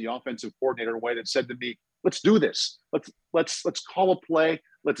Olson, the offensive coordinator, in a way that said to me, let's do this. Let's call a play.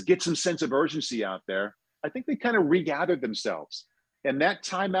 Let's get some sense of urgency out there. I think they kind of regathered themselves. And that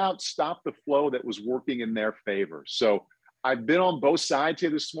timeout stopped the flow that was working in their favor. So I've been on both sides here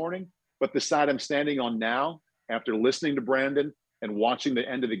this morning, but the side I'm standing on now, after listening to Brandon and watching the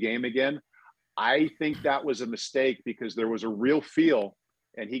end of the game again, I think that was a mistake because there was a real feel,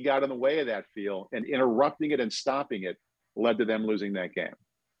 and he got in the way of that feel, and interrupting it and stopping it led to them losing that game.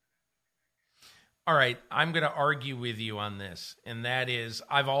 All right, I'm going to argue with you on this, and that is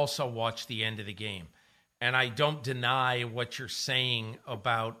I've also watched the end of the game, and I don't deny what you're saying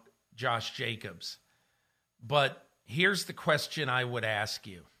about Josh Jacobs. But here's the question I would ask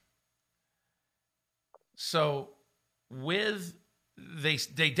you. So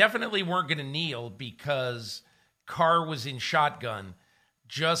they definitely weren't going to kneel because Carr was in shotgun.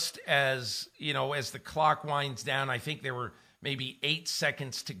 Just as, as the clock winds down, I think there were maybe 8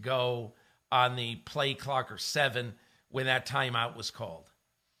 seconds to go on the play clock, or 7, when that timeout was called.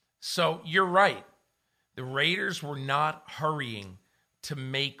 So you're right. The Raiders were not hurrying to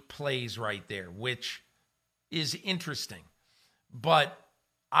make plays right there, which is interesting. But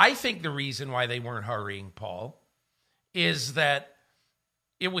I think the reason why they weren't hurrying, Paul, is that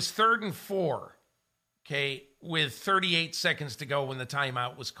it was 3rd and 4, okay, with 38 seconds to go when the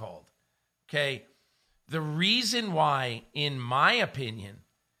timeout was called, okay? The reason why, in my opinion,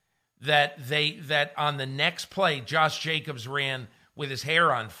 that on the next play, Josh Jacobs ran with his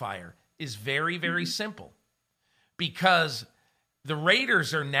hair on fire is very, very simple. Because the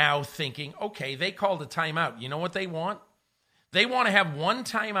Raiders are now thinking, okay, they called a timeout. You know what they want? They want to have one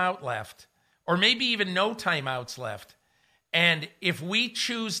timeout left, or maybe even no timeouts left. And if we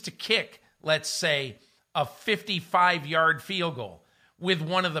choose to kick, let's say, a 55-yard field goal with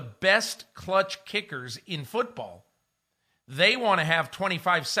one of the best clutch kickers in football, they want to have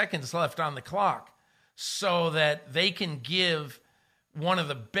 25 seconds left on the clock so that they can give one of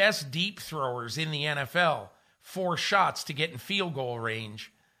the best deep throwers in the NFL 4 shots to get in field goal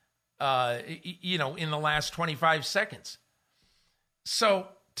range, in the last 25 seconds. So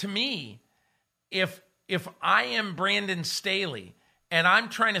to me, if I am Brandon Staley and I'm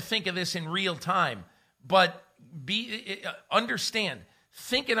trying to think of this in real time, but understand,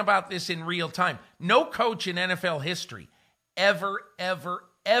 thinking about this in real time, no coach in NFL history ever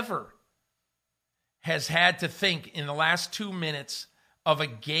has had to think in the last 2 minutes of a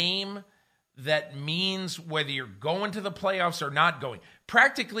game that means whether you're going to the playoffs or not going.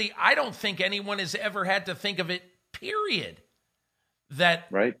 Practically, I don't think anyone has ever had to think of it, period. That,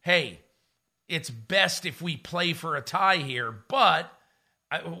 right. Hey, it's best if we play for a tie here, but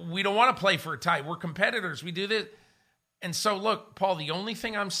we don't want to play for a tie. We're competitors. We do this. And so, look, Paul, the only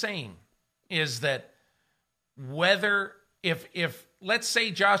thing I'm saying is that if let's say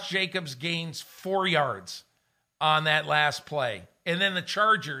Josh Jacobs gains 4 yards on that last play, and then the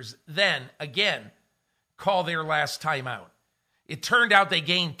Chargers then, again, call their last timeout. It turned out they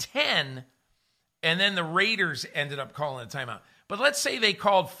gained 10, and then the Raiders ended up calling a timeout. But let's say they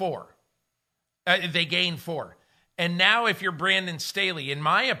called 4. They gained 4. And now if you're Brandon Staley, in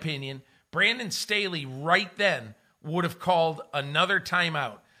my opinion, Brandon Staley right then would have called another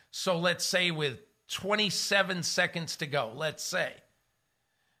timeout. So let's say with 27 seconds to go, let's say,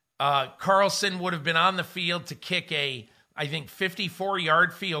 Carlson would have been on the field to kick a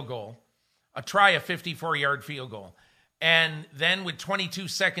 54-yard field goal, a 54-yard field goal. And then with 22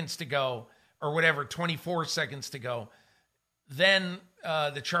 seconds to go, or whatever, 24 seconds to go, then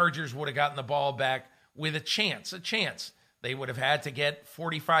the Chargers would have gotten the ball back with a chance. They would have had to get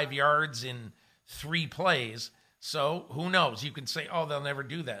 45 yards in 3 plays. So who knows? You can say, oh, they'll never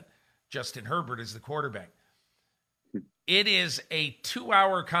do that. Justin Herbert is the quarterback. It is a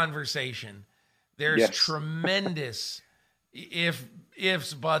 2-hour conversation. There's tremendous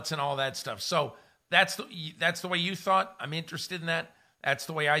ifs, buts, and all that stuff. So that's the way you thought. I'm interested in that. That's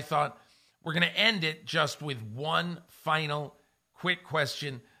the way I thought. We're going to end it just with one final quick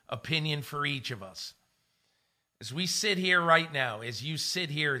question, opinion for each of us. As we sit here right now, as you sit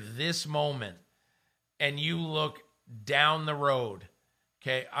here this moment, and you look down the road,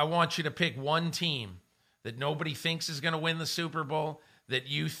 okay, I want you to pick one team that nobody thinks is going to win the Super Bowl that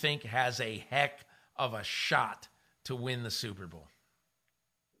you think has a heck of a shot to win the Super Bowl.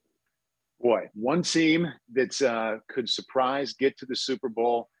 Boy, one team that could surprise, get to the Super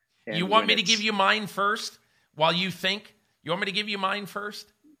Bowl. And you want me to give you mine first while you think? You want me to give you mine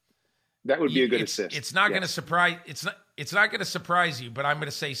first? That would be a good assist. It's not going to surprise. It's not going to surprise you, but I'm going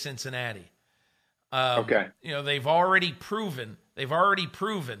to say Cincinnati. Okay. They've already proven in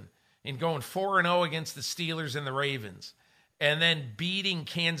going 4-0 against the Steelers and the Ravens, and then beating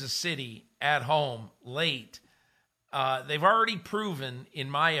Kansas City at home late. They've already proven, in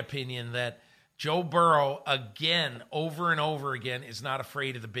my opinion, that Joe Burrow, again, over and over again, is not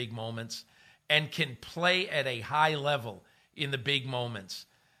afraid of the big moments and can play at a high level in the big moments.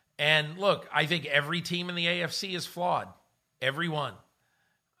 And look, I think every team in the AFC is flawed. Every one.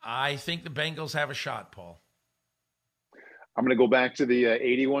 I think the Bengals have a shot, Paul. I'm going to go back to the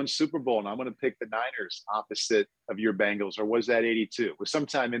 81 Super Bowl, and I'm going to pick the Niners opposite of your Bengals. Or was that 82? It was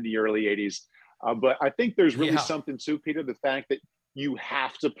sometime in the early 80s. But I think there's really Yeah. something too, Peter, the fact that you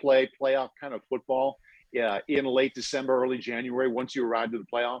have to play playoff kind of football in late December, early January, once you arrive to the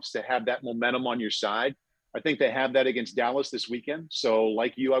playoffs, to have that momentum on your side. I think they have that against Dallas this weekend. So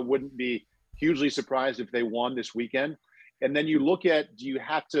like you, I wouldn't be hugely surprised if they won this weekend. And then you look at, do you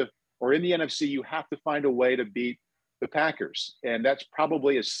have to, or in the NFC, you have to find a way to beat the Packers. And that's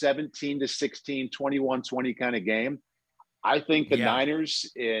probably a 17-16, 21-20 kind of game. I think the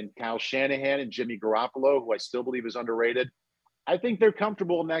Niners and Kyle Shanahan and Jimmy Garoppolo, who I still believe is underrated, I think they're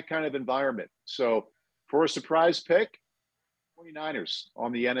comfortable in that kind of environment. So for a surprise pick, 49ers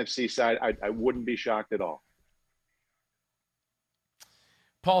on the NFC side, I wouldn't be shocked at all.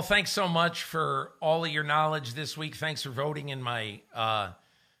 Paul, thanks so much for all of your knowledge this week. Thanks for voting in my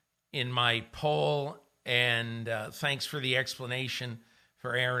poll, and thanks for the explanation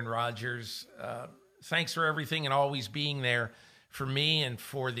for Aaron Rodgers. Thanks for everything and always being there for me and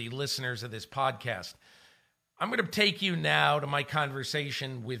for the listeners of this podcast. I'm going to take you now to my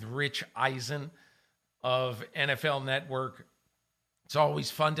conversation with Rich Eisen of NFL Network. It's always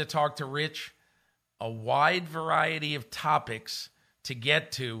fun to talk to Rich. A wide variety of topics to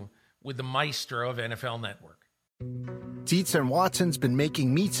get to with the maestro of NFL Network. Dietz and Watson's been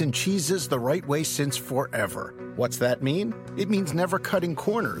making meats and cheeses the right way since forever. What's that mean? It means never cutting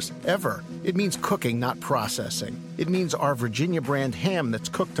corners, ever. It means cooking, not processing. It means our Virginia brand ham that's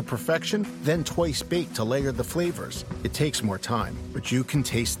cooked to perfection, then twice baked to layer the flavors. It takes more time, but you can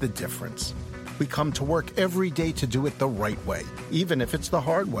taste the difference. We come to work every day to do it the right way, even if it's the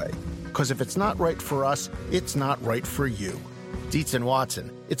hard way. Because if it's not right for us, it's not right for you. Dietz and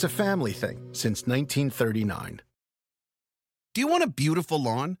Watson, it's a family thing since 1939. Do you want a beautiful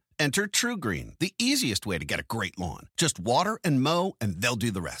lawn? Enter True Green, the easiest way to get a great lawn. Just water and mow, and they'll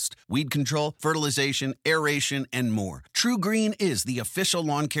do the rest. Weed control, fertilization, aeration, and more. True Green is the official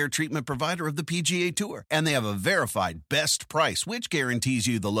lawn care treatment provider of the PGA Tour, and they have a verified best price, which guarantees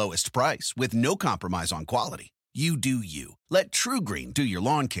you the lowest price with no compromise on quality. You do you. Let True Green do your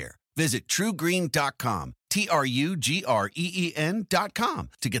lawn care. Visit truegreen.com, TRUGREEN.com,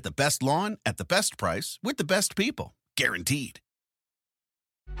 to get the best lawn at the best price with the best people. Guaranteed.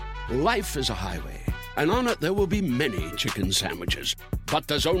 Life is a highway, and on it there will be many chicken sandwiches. But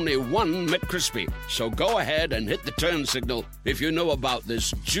there's only one McCrispy. So go ahead and hit the turn signal if you know about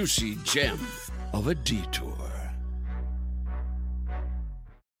this juicy gem of a detour.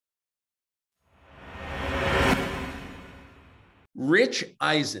 Rich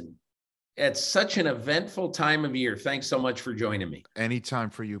Eisen, at such an eventful time of year. Thanks so much for joining me. Anytime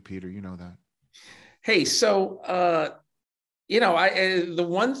for you, Peter. You know that. Hey, so, the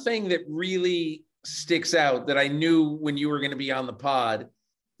one thing that really sticks out that I knew when you were going to be on the pod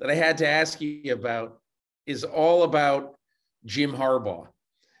that I had to ask you about is all about Jim Harbaugh.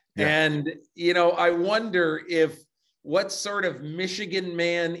 Yeah. And, I wonder what sort of Michigan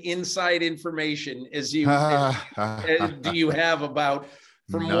man inside information do you have about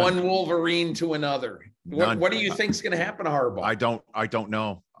from None. one Wolverine to another? What do you think is going to happen to Harbaugh? I don't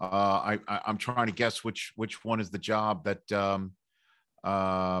know. I'm trying to guess which one is the job that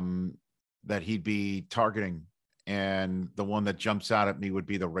he'd be targeting, and the one that jumps out at me would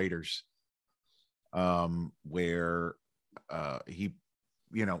be the Raiders, where he,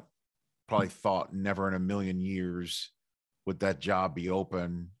 probably thought never in a million years would that job be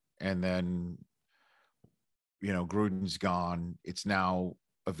open, and then Gruden's gone. It's now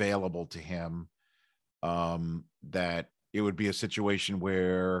available to him. That it would be a situation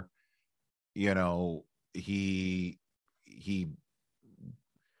where, he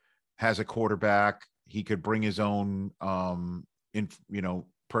has a quarterback. He could bring his own,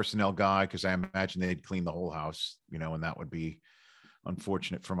 personnel guy, because I imagine they'd clean the whole house, and that would be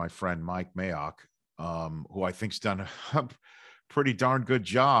unfortunate for my friend Mike Mayock, who I think's done a pretty darn good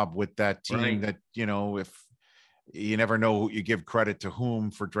job with that team. Right. That, if you never know who you give credit to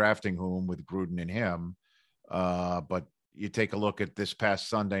whom for drafting whom with Gruden and him. But you take a look at this past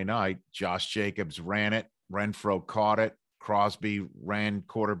Sunday night, Josh Jacobs ran it. Renfro caught it. Crosby ran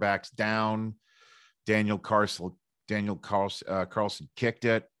quarterbacks down. Daniel Carlson kicked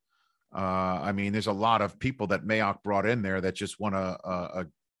it. There's a lot of people that Mayock brought in there that just won a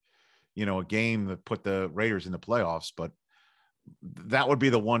game that put the Raiders in the playoffs. But that would be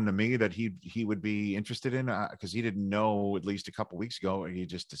the one to me that he would be interested in, because he didn't know, at least a couple weeks ago, he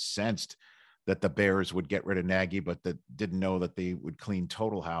just sensed that the Bears would get rid of Nagy, but that didn't know that they would clean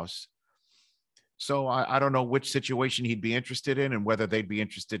total house. So I don't know which situation he'd be interested in, and whether they'd be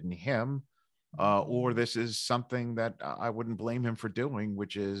interested in him, or this is something that I wouldn't blame him for doing,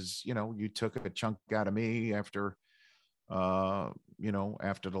 which is, you took a chunk out of me after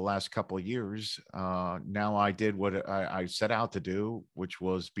after the last couple of years. Now I did what I set out to do, which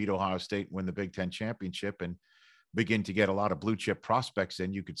was beat Ohio State, win the Big Ten championship, and begin to get a lot of blue chip prospects.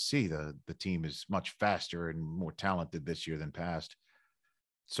 And you could see the team is much faster and more talented this year than past.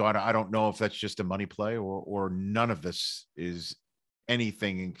 So I don't know if that's just a money play or none of this is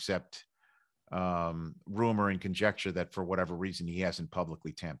anything except rumor and conjecture that for whatever reason he hasn't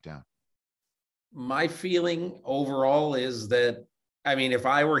publicly tamped down. My feeling overall is that, I mean, if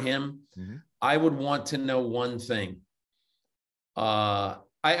I were him, I would want to know one thing. I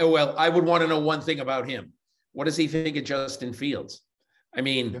would want to know one thing about him. What does he think of Justin Fields? I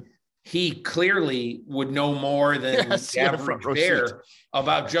mean, he clearly would know more than the average bear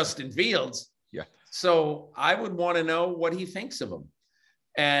about Justin Fields. Yeah. So I would want to know what he thinks of him.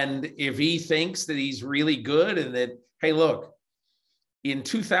 And if he thinks that he's really good and that, hey, look, in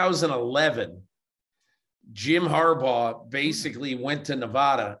 2011, Jim Harbaugh basically went to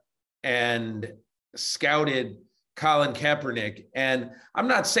Nevada and scouted Colin Kaepernick. And I'm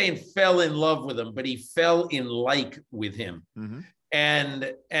not saying fell in love with him, but he fell in like with him.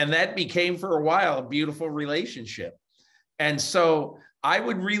 And that became for a while a beautiful relationship. And so I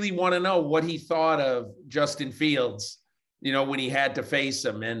would really want to know what he thought of Justin Fields, when he had to face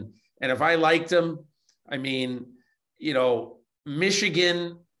him. And if I liked him, I mean,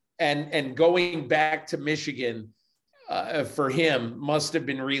 Michigan and going back to Michigan for him must have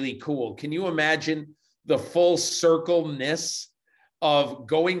been really cool. Can you imagine the full circle-ness of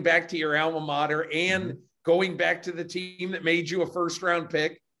going back to your alma mater and going back to the team that made you a first-round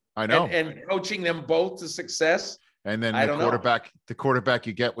pick? I know. And coaching them both to success. And then the quarterback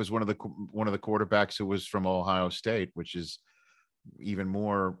you get was one of the quarterbacks who was from Ohio State, which is even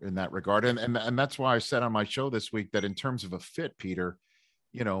more in that regard. And that's why I said on my show this week that in terms of a fit, Peter,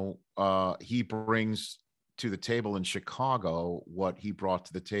 he brings to the table in Chicago what he brought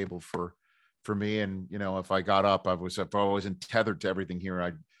to the table for me. And, if I got up, if I wasn't tethered to everything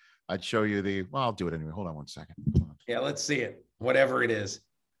here, I'd show you I'll do it anyway. Hold on one second. Yeah, let's see it. Whatever it is.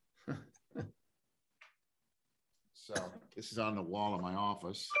 So this is on the wall in my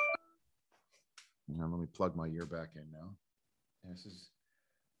office. Let me plug my ear back in now. This is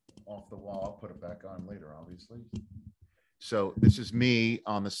off the wall. I'll put it back on later, obviously. So this is me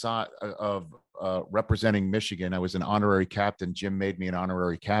on the side of representing Michigan. I was an honorary captain. Jim made me an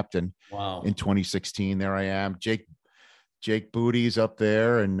honorary captain. Wow. In 2016. There I am. Jake Booty's up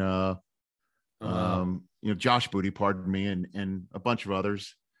there, and Josh Booty, pardon me, and a bunch of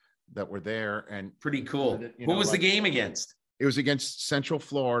others that were there. And pretty cool. Who was the game against? It was against Central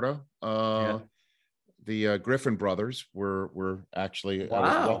Florida. The Griffin brothers were actually, I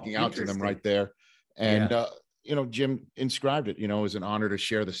was walking out to them right there. And, Jim inscribed it, it was an honor to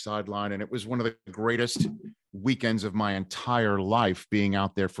share the sideline. And it was one of the greatest weekends of my entire life being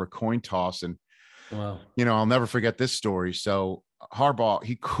out there for a coin toss. And, I'll never forget this story. So Harbaugh,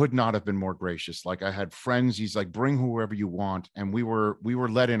 he could not have been more gracious. Like, I had friends, he's like, bring whoever you want. And we were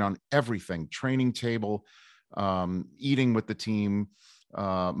let in on everything, training table, eating with the team,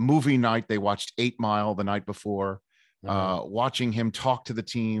 movie night. They watched 8 Mile the night before, watching him talk to the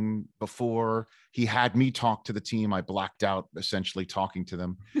team before he had me talk to the team. I blacked out essentially talking to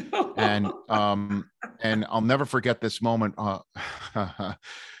them. And I'll never forget this moment,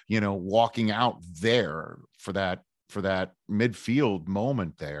 walking out there for that midfield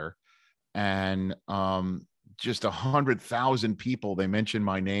moment there. And just 100,000 people, they mentioned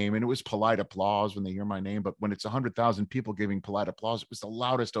my name, and it was polite applause when they hear my name. But when it's 100,000 people giving polite applause, it was the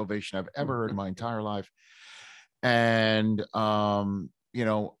loudest ovation I've ever heard in my entire life. And, I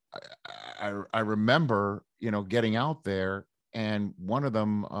remember, getting out there, and one of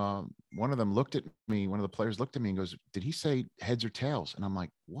them looked at me, one of the players looked at me and goes, did he say heads or tails? And I'm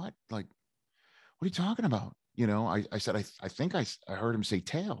like, what? Like, what are you talking about? I said, I think I heard him say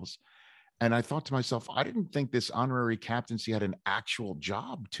tails. And I thought to myself, I didn't think this honorary captaincy had an actual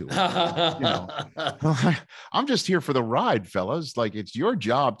job to it. I'm just here for the ride, fellas. Like, it's your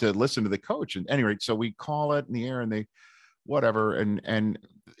job to listen to the coach. And anyway, so we call it in the air, and they, whatever. And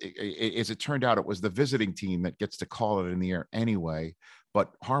as it turned out, it was the visiting team that gets to call it in the air anyway.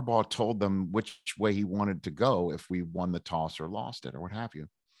 But Harbaugh told them which way he wanted to go if we won the toss or lost it or what have you.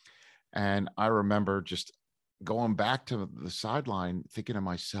 And I remember just going back to the sideline thinking to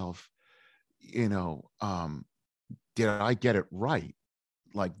myself, did I get it right?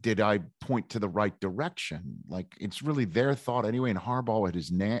 Like, did I point to the right direction? Like, it's really their thought anyway. And Harbaugh had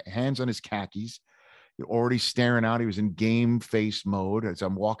his hands on his khakis. already staring out. He was in game face mode as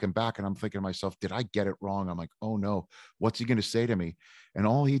I'm walking back, and I'm thinking to myself, did I get it wrong? I'm like, oh no, what's he going to say to me? And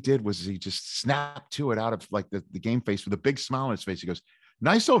all he did was he just snapped to it out of like the game face with a big smile on his face. He goes,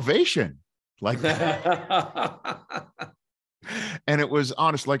 nice ovation. Like, and it was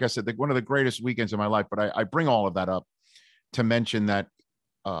honest, like I said, one of the greatest weekends of my life. But I bring all of that up to mention that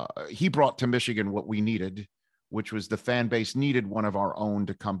he brought to Michigan what we needed, which was the fan base needed one of our own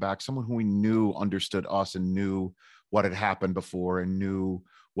to come back, someone who we knew understood us and knew what had happened before and knew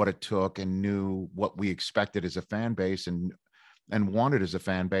what it took and knew what we expected as a fan base and wanted as a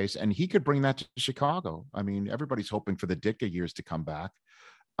fan base. And he could bring that to Chicago. I mean, everybody's hoping for the Ditka years to come back.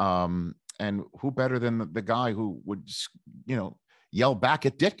 And who better than the guy who would, yell back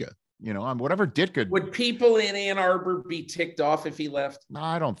at Ditka, whatever Ditka. Would people in Ann Arbor be ticked off if he left? No,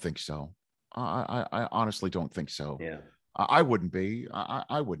 I don't think so. I honestly don't think so. Yeah, I wouldn't be.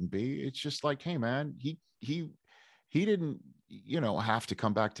 I wouldn't be. It's just like, hey, man, he didn't, have to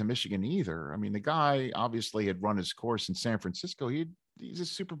come back to Michigan either. I mean, the guy obviously had run his course in San Francisco. He's a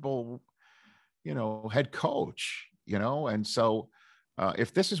Super Bowl, head coach, and so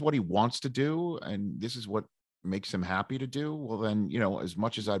if this is what he wants to do and this is what makes him happy to do, well, then, as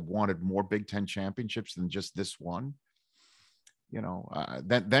much as I'd wanted more Big Ten championships than just this one,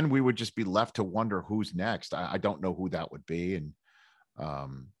 then we would just be left to wonder who's next. I don't know who that would be. And,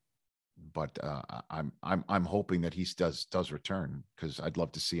 but I'm hoping that he does return, because I'd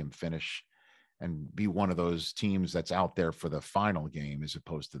love to see him finish and be one of those teams that's out there for the final game as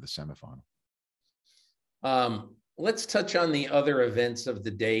opposed to the semifinal. Let's touch on the other events of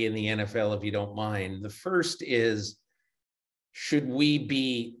the day in the NFL, if you don't mind. The first is, should we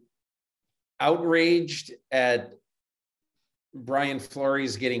be outraged at Brian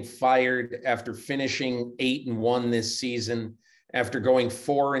Flores getting fired after finishing 8-1 this season, after going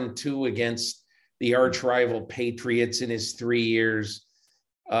 4-2 against the arch rival Patriots in his 3 years,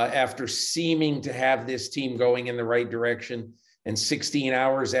 after seeming to have this team going in the right direction, and 16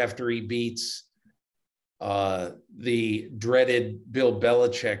 hours after he beats the dreaded Bill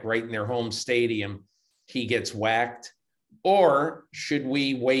Belichick right in their home stadium, he gets whacked? Or should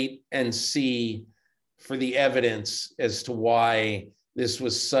we wait and see for the evidence as to why this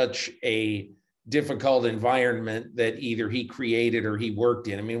was such a difficult environment that either he created or he worked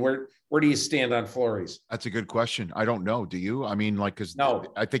in? I mean, where do you stand on Flores? That's a good question. I don't know. Do you? I mean, because no,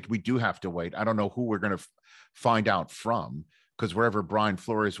 I think we do have to wait. I don't know who we're going to find out from, because wherever Brian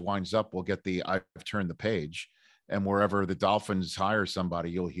Flores winds up, we'll get the I've turned the page. And wherever the Dolphins hire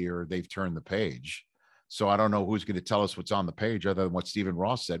somebody, you'll hear they've turned the page. So I don't know who's going to tell us what's on the page other than what Stephen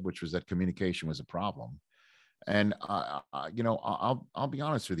Ross said, which was that communication was a problem. And, I'll be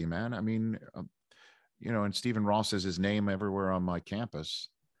honest with you, man. I mean, and Stephen Ross says his name everywhere on my campus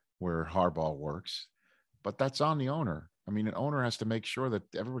where Harbaugh works, but that's on the owner. I mean, an owner has to make sure that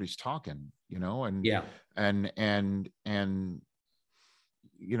everybody's talking, and yeah. And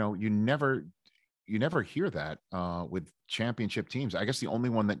you never hear that with championship teams. I guess the only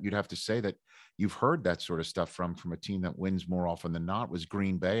one that you'd have to say that you've heard that sort of stuff from a team that wins more often than not was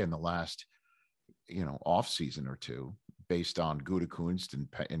Green Bay in the last, off season or two, based on Gutekunst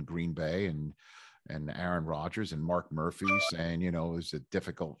and Green Bay and Aaron Rodgers and Mark Murphy saying, it was a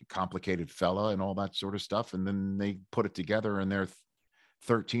difficult, complicated fella and all that sort of stuff. And then they put it together and they're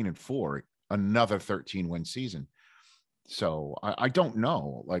 13-4, another 13-win season. So I don't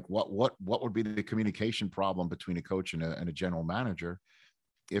know, like what would be the communication problem between a coach and a general manager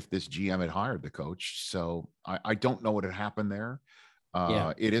if this GM had hired the coach. So I don't know what had happened there.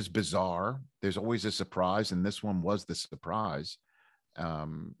 It is bizarre. There's always a surprise, and this one was the surprise.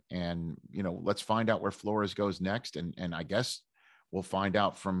 And let's find out where Flores goes next. And I guess we'll find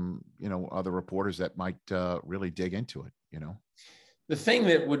out from, other reporters that might really dig into it, The thing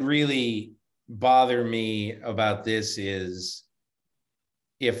that would really bother me about this is,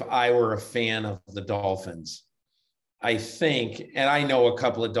 if I were a fan of the Dolphins, I think, and I know a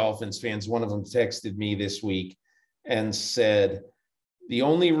couple of Dolphins fans, one of them texted me this week and said, the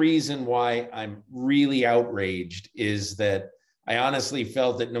only reason why I'm really outraged is that I honestly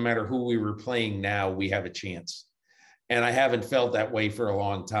felt that no matter who we were playing now, we have a chance. And I haven't felt that way for a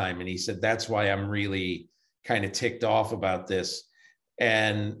long time. And he said, that's why I'm really kind of ticked off about this.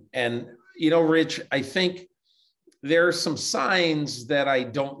 And Rich, I think there are some signs that I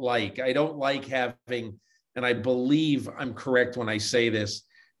don't like. I don't like having, and I believe I'm correct when I say this,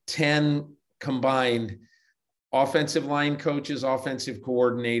 10 combined offensive line coaches, offensive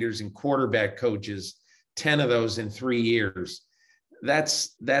coordinators, and quarterback coaches, 10 of those in 3 years.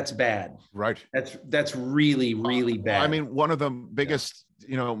 That's bad. Right. That's really, really bad. I mean, one of the biggest,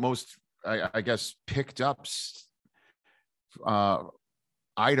 most I guess, picked up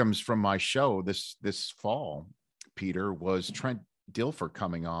items from my show this fall, Peter, was Trent Dilfer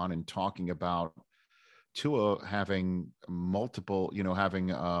coming on and talking about Tua having multiple, having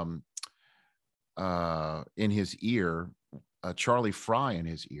in his ear, Charlie Fry in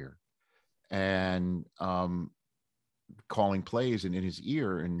his ear, and calling plays and in his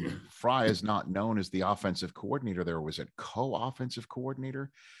ear. And Fry is not known as the offensive coordinator. There was a co-offensive coordinator,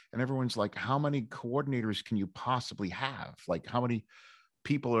 and everyone's like, how many coordinators can you possibly have? Like, how many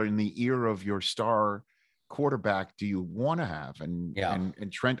people are in the ear of your star quarterback do you want to have?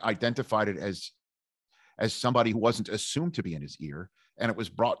 And Trent identified it as somebody who wasn't assumed to be in his ear. And it was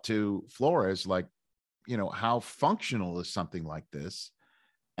brought to Flores, like, how functional is something like this?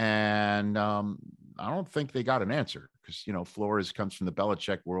 And I don't think they got an answer, because, Flores comes from the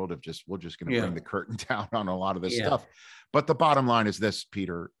Belichick world of we're just going to bring the curtain down on a lot of this stuff. But the bottom line is this,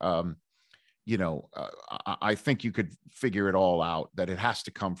 Peter, I think you could figure it all out, that it has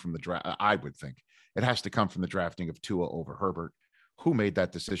to come from the draft. I would think it has to come from the drafting of Tua over Herbert. Who made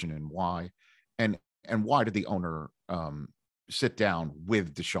that decision and why? And why did the owner sit down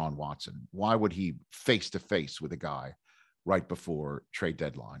with Deshaun Watson? Why would he face to face with a guy right before trade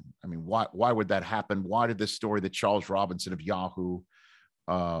deadline? I mean, why would that happen? Why did this story that Charles Robinson of Yahoo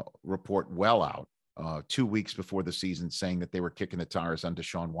report well out 2 weeks before the season, saying that they were kicking the tires on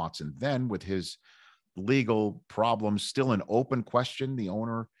Deshaun Watson? Then, with his legal problems still an open question, the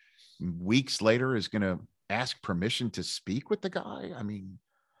owner weeks later is going to ask permission to speak with the guy. I mean,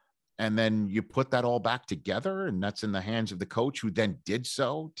 and then you put that all back together, and that's in the hands of the coach, who then did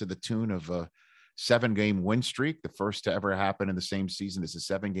so to the tune of a 7-game win streak, the first to ever happen in the same season as a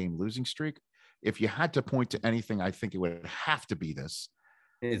 7-game losing streak. If you had to point to anything, I think it would have to be this.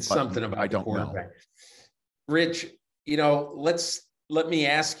 It's something about the quarterback. Rich, let me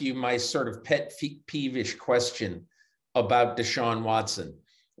ask you my sort of pet peevish question about Deshaun Watson.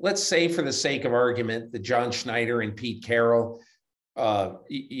 Let's say, for the sake of argument, that John Schneider and Pete Carroll,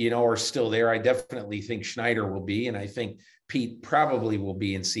 are still there. I definitely think Schneider will be, and I think Pete probably will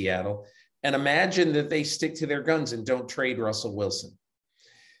be in Seattle. And imagine that they stick to their guns and don't trade Russell Wilson.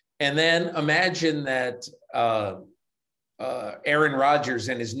 And then imagine that Aaron Rodgers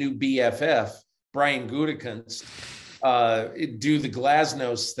and his new BFF, Brian Gutekunst, do the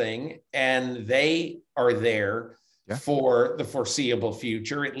Glasnost thing, and they are there for the foreseeable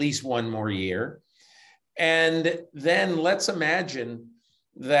future, at least one more year. And then let's imagine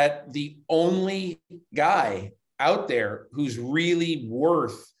that the only guy out there who's really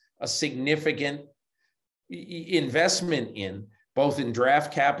worth a significant investment in, both in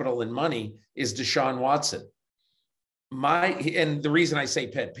draft capital and money, is Deshaun Watson. And the reason I say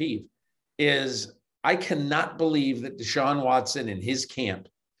pet peeve is I cannot believe that Deshaun Watson and his camp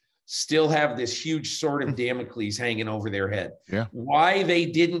still have this huge sword of Damocles hanging over their head. Yeah. Why they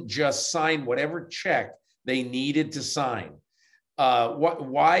didn't just sign whatever check they needed to sign.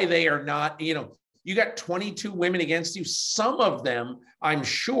 Why they are not, you got 22 women against you. Some of them, I'm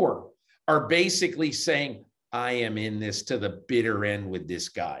sure, are basically saying, I am in this to the bitter end with this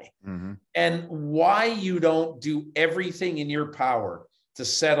guy. Mm-hmm. And why you don't do everything in your power to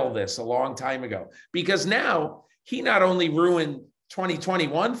settle this a long time ago. Because now he not only ruined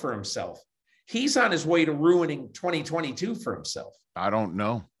 2021 for himself, he's on his way to ruining 2022 for himself. I don't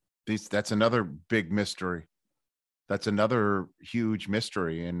know. That's another big mystery. That's another huge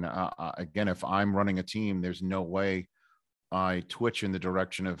mystery. And again, if I'm running a team, there's no way I twitch in the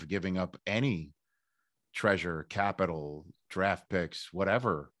direction of giving up any treasure, capital, draft picks,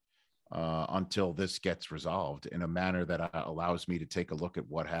 whatever, until this gets resolved in a manner that allows me to take a look at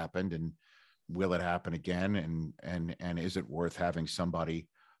what happened, and will it happen again? And is it worth having somebody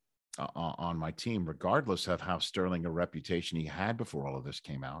on my team, regardless of how sterling a reputation he had before all of this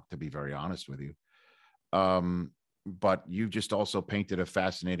came out, to be very honest with you. But you just also painted a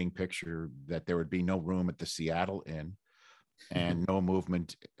fascinating picture that there would be no room at the Seattle Inn and no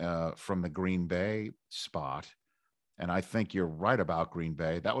movement from the Green Bay spot. And I think you're right about Green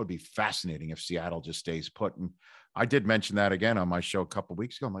Bay. That would be fascinating if Seattle just stays put. And I did mention that again on my show a couple of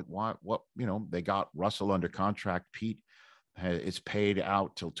weeks ago. I'm like, what, they got Russell under contract. Pete is paid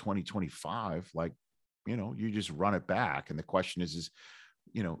out till 2025. Like, you just run it back. And the question is,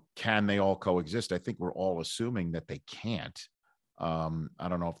 can they all coexist? I think we're all assuming that they can't. I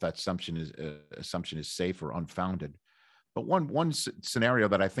don't know if that assumption is safe or unfounded. But one scenario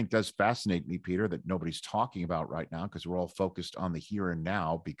that I think does fascinate me, Peter, that nobody's talking about right now, because we're all focused on the here and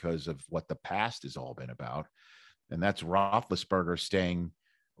now because of what the past has all been about. And that's Roethlisberger staying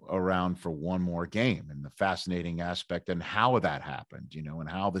around for one more game, and the fascinating aspect and how that happened, and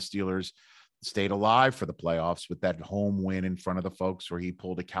how the Steelers stayed alive for the playoffs with that home win in front of the folks where he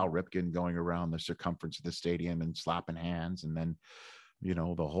pulled a Cal Ripken going around the circumference of the stadium and slapping hands. And then,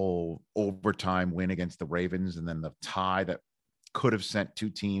 the whole overtime win against the Ravens, and then the tie that could have sent two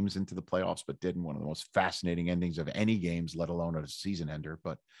teams into the playoffs, but didn't. One of the most fascinating endings of any games, let alone a season ender.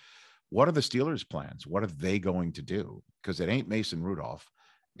 But what are the Steelers' plans? What are they going to do? Because it ain't Mason Rudolph.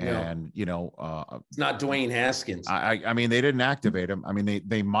 And, it's not Dwayne Haskins. I mean, they didn't activate him. I mean,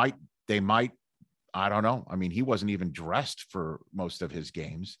 they might, I don't know. I mean, he wasn't even dressed for most of his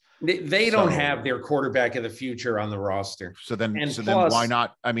games. They don't have their quarterback of the future on the roster. So then why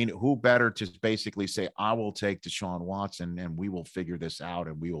not? I mean, who better to basically say, I will take Deshaun Watson and we will figure this out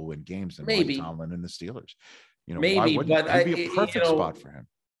and we will win games than Mike Tomlin and the Steelers. Maybe, but it'd be a perfect spot for him.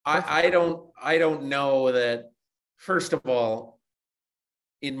 I don't know that. First of all,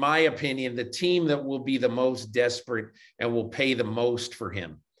 in my opinion, the team that will be the most desperate and will pay the most for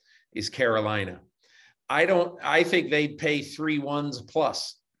him is Carolina. I think they'd pay 3 1s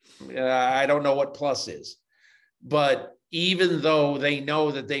plus. I don't know what plus is, but even though they know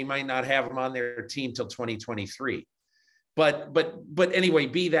that they might not have him on their team till 2023, but anyway,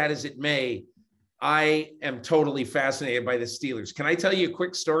 be that as it may, I am totally fascinated by the Steelers. Can I tell you a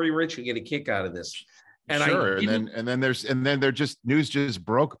quick story, Rich? You get a kick out of this. And sure. And then they're just news just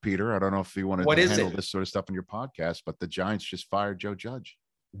broke, Peter. I don't know if you wanted to handle this sort of stuff in your podcast, but the Giants just fired Joe Judge.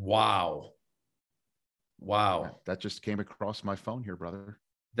 Wow. That just came across my phone here, brother.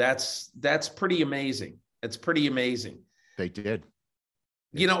 That's pretty amazing. It's pretty amazing. They did.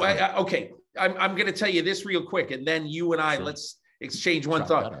 Okay. I'm going to tell you this real quick, and then you and I, let's exchange one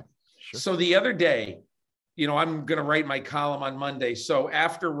thought. Sure. So the other day, I'm going to write my column on Monday. So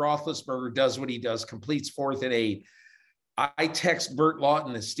after Roethlisberger does what he does, completes 4th and 8, I text Bert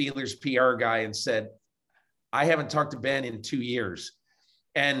Lawton, the Steelers PR guy, and said, I haven't talked to Ben in 2 years.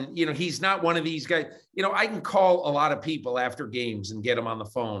 And, he's not one of these guys. I can call a lot of people after games and get them on the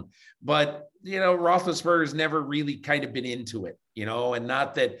phone. But, Roethlisberger's never really kind of been into it, and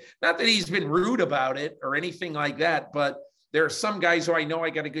not that he's been rude about it or anything like that. But there are some guys who I know I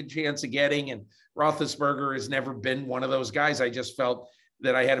got a good chance of getting, and Roethlisberger has never been one of those guys. I just felt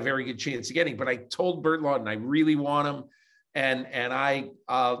that I had a very good chance of getting. But I told Bert Lawton I really want him, and I,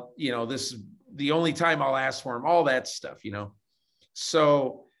 this is the only time I'll ask for him. All that stuff,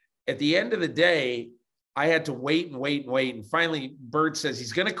 So at the end of the day, I had to wait. And finally, Bert says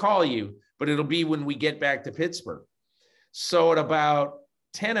he's going to call you, but it'll be when we get back to Pittsburgh. So at about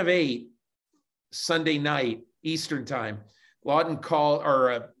 10 of 8 Sunday night, Eastern time,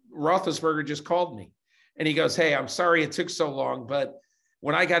 Roethlisberger just called me, and he goes, hey, I'm sorry it took so long, but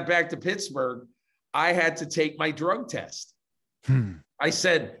when I got back to Pittsburgh, I had to take my drug test. I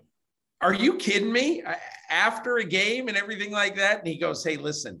said, are you kidding me? After a game and everything like that? And he goes, hey,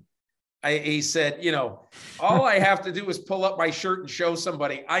 listen, he said, all I have to do is pull up my shirt and show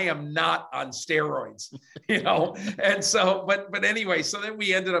somebody I am not on steroids, And so, but anyway, so then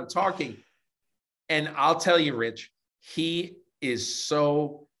we ended up talking, and I'll tell you, Rich, he is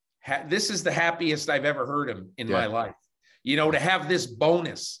so, this is the happiest I've ever heard him in my life, to have this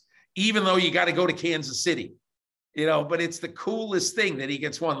bonus, even though you got to go to Kansas City, but it's the coolest thing that he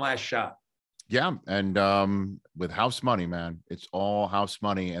gets one last shot. Yeah. And with house money, man, it's all house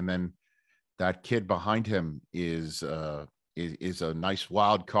money. And then that kid behind him is a nice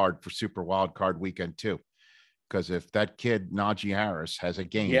wild card for Super Wild Card Weekend too. Because if that kid, Najee Harris, has a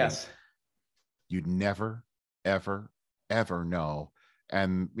game, you'd never, ever, ever know.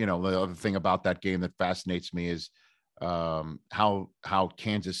 And, the other thing about that game that fascinates me is how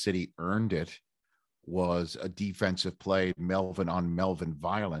Kansas City earned it was a defensive play, Melvin on Melvin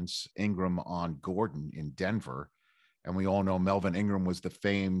violence, Ingram on Gordon in Denver. And we all know Melvin Ingram was the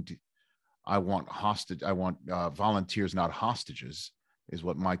famed, I want volunteers, not hostages, is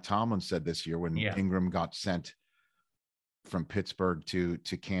what Mike Tomlin said this year when Ingram got sent from Pittsburgh to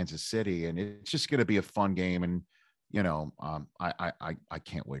Kansas City. And it's just going to be a fun game. And, I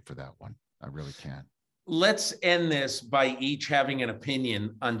can't wait for that one. I really can't. Let's end this by each having an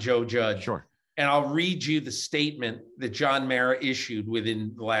opinion on Joe Judge. Sure. And I'll read you the statement that John Mara issued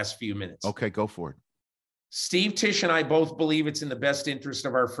within the last few minutes. Okay, go for it. Steve Tisch and I both believe it's in the best interest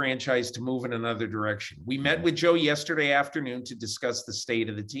of our franchise to move in another direction. We met with Joe yesterday afternoon to discuss the state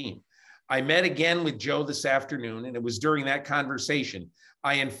of the team. I met again with Joe this afternoon, and it was during that conversation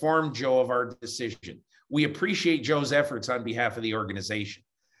I informed Joe of our decision. We appreciate Joe's efforts on behalf of the organization.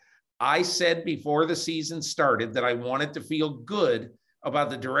 I said before the season started that I wanted to feel good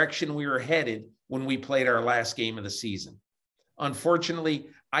about the direction we were headed when we played our last game of the season. Unfortunately,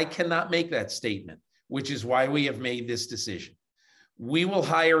 I cannot make that statement, which is why we have made this decision. We will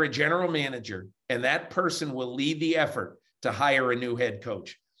hire a general manager, and that person will lead the effort to hire a new head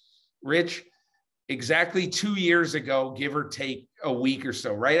coach. Rich, exactly 2 years ago, give or take a week or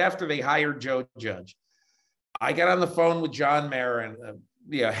so, right after they hired Joe Judge, I got on the phone with John Mara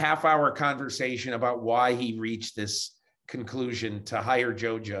and a half-hour conversation about why he reached this conclusion to hire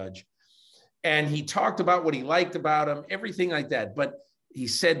Joe Judge. And he talked about what he liked about him, everything like that. But he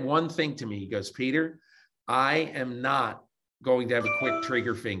said one thing to me. He goes, Peter, I am not going to have a quick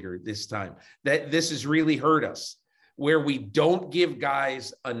trigger finger this time. That this has really hurt us, where we don't give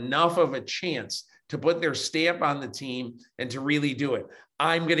guys enough of a chance to put their stamp on the team and to really do it.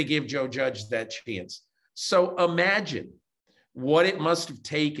 I'm going to give Joe Judge that chance. So imagine what it must have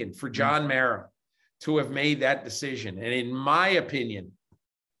taken for John Mara to have made that decision. And in my opinion,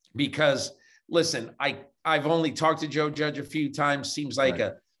 because listen, I've only talked to Joe Judge a few times, seems like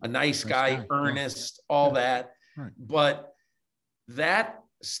a nice guy, earnest, all that. Right. But that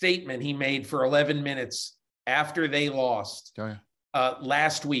statement he made for 11 minutes after they lost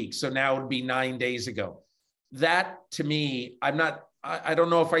last week, so now it would be 9 days ago, that to me, I don't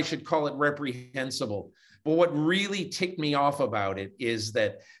know if I should call it reprehensible, but what really ticked me off about it is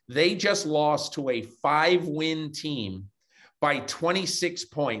that they just lost to a 5-win team by 26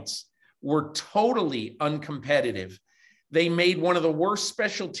 points, were totally uncompetitive. They made one of the worst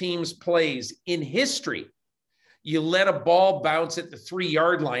special teams plays in history. You let a ball bounce at the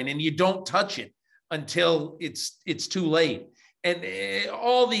 3-yard line and you don't touch it until it's too late. And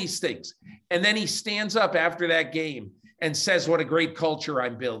all these things. And then he stands up after that game and says, what a great culture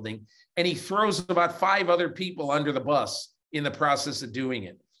I'm building. And he throws about 5 other people under the bus in the process of doing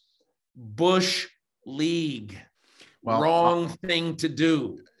it. Bush League. Well, wrong thing to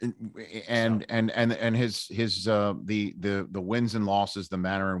do. And his the wins and losses, the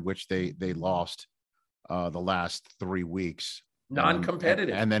manner in which they lost the last 3 weeks,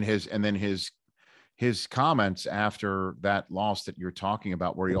 non-competitive. And then his comments after that loss that you're talking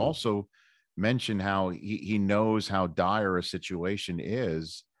about, where he also mentioned how he knows how dire a situation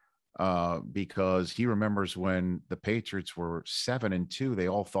is, because he remembers when the Patriots were 7-2, they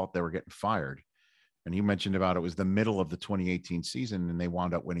all thought they were getting fired. And he mentioned about it was the middle of the 2018 season and they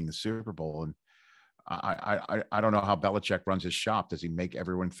wound up winning the Super Bowl. And I don't know how Belichick runs his shop. Does he make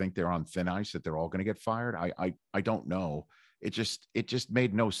everyone think they're on thin ice, that they're all going to get fired? I don't know. It just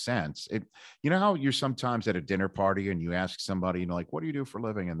made no sense. You know how you're sometimes at a dinner party and you ask somebody, like, what do you do for a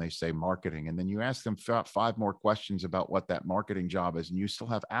living? And they say marketing. And then you ask them 5 more questions about what that marketing job is. And you still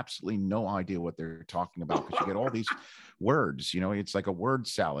have absolutely no idea what they're talking about, because you get all these words, it's like a word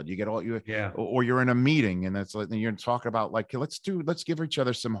salad. You get all or you're in a meeting and that's like, and you're talking about like, let's give each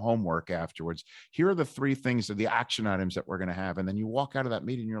other some homework afterwards. Here are the 3 things of the action items that we're going to have. And then you walk out of that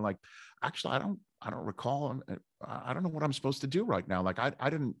meeting and you're like, actually, I don't recall. I don't know what I'm supposed to do right now. Like I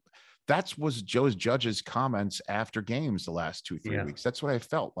didn't, that was Joe Judge's comments after games the last 2-3 weeks. That's what I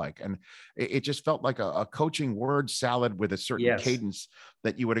felt like. And it just felt like a coaching word salad with a certain cadence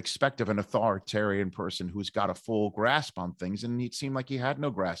that you would expect of an authoritarian person who's got a full grasp on things. And it seemed like he had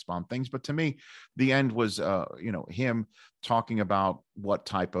no grasp on things. But to me, the end was, him talking about what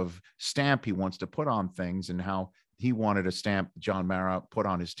type of stamp he wants to put on things and how he wanted a stamp John Mara put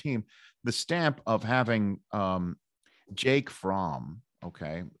on his team. The stamp of having Jake Fromm,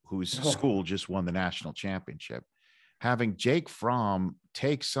 whose school just won the national championship, having Jake Fromm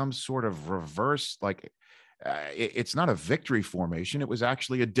take some sort of reverse, it's not a victory formation. It was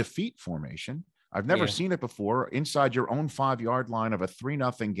actually a defeat formation. I've never seen it before. Inside your own 5-yard line of a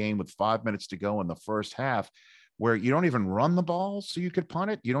 3-0 game with 5 minutes to go in the first half, where you don't even run the ball so you could punt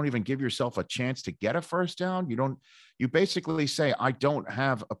it. You don't even give yourself a chance to get a first down. You basically say, I don't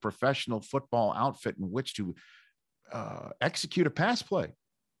have a professional football outfit in which to execute a pass play.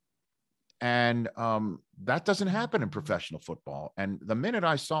 And that doesn't happen in professional football. And the minute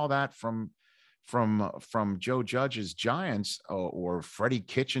I saw that from Joe Judge's Giants or Freddie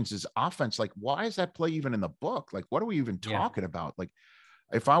Kitchens' offense, like, why is that play even in the book? Like, what are we even talking about? Like,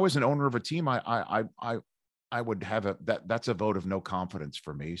 if I was an owner of a team, I would have that's a vote of no confidence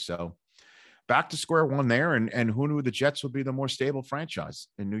for me. So back to square one there. And who knew the Jets would be the more stable franchise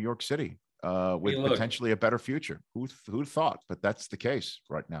in New York City with potentially a better future? Who thought? But that's the case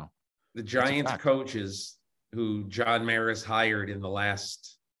right now. The Giants coaches who John Mara's hired in the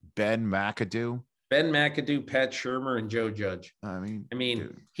last. Ben McAdoo, Pat Shurmur, and Joe Judge. I mean,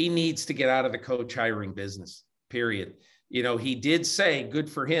 dude. He needs to get out of the coach hiring business, period. He did say, good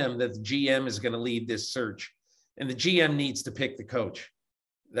for him, that the GM is going to lead this search. And the GM needs to pick the coach.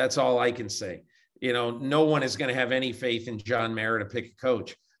 That's all I can say. no one is going to have any faith in John Mara to pick a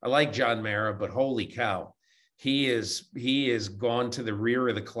coach. I like John Mara, but holy cow, he is gone to the rear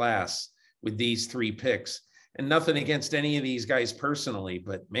of the class with these 3 picks. And nothing against any of these guys personally,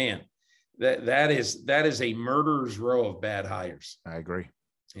 but man, that is a murderer's row of bad hires. I agree.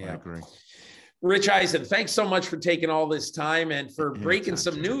 Yeah. I agree. Rich Eisen, thanks so much for taking all this time and for breaking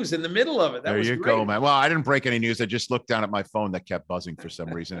some news in the middle of it. That was great. Go, man. Well, I didn't break any news. I just looked down at my phone that kept buzzing for some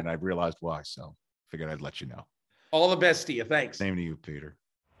reason, and I realized why. So figured I'd let you know. All the best to you. Thanks. Same to you, Peter.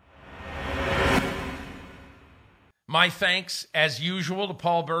 My thanks, as usual, to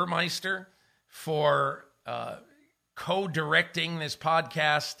Paul Burmeister for co-directing this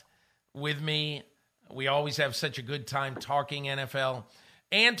podcast with me. We always have such a good time talking NFL.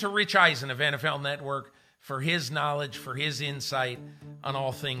 And to Rich Eisen of NFL Network for his knowledge, for his insight on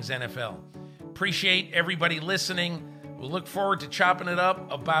all things NFL. Appreciate everybody listening. We'll look forward to chopping it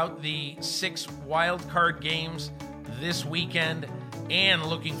up about the 6 wildcard games this weekend and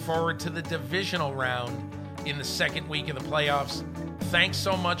looking forward to the divisional round in the second week of the playoffs. Thanks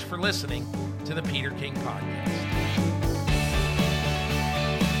so much for listening to the Peter King Podcast.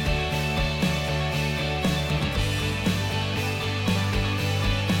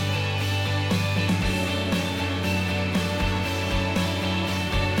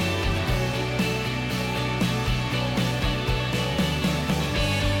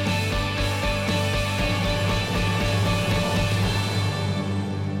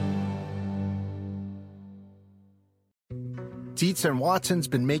 Dietz & Watson's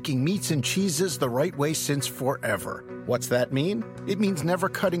been making meats and cheeses the right way since forever. What's that mean? It means never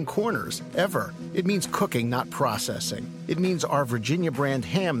cutting corners, ever. It means cooking, not processing. It means our Virginia brand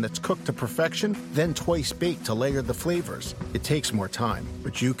ham that's cooked to perfection, then twice baked to layer the flavors. It takes more time,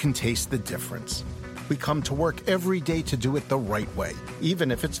 but you can taste the difference. We come to work every day to do it the right way, even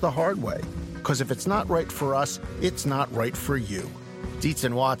if it's the hard way. Because if it's not right for us, it's not right for you. Dietz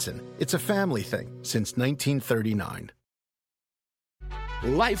 & Watson, it's a family thing since 1939.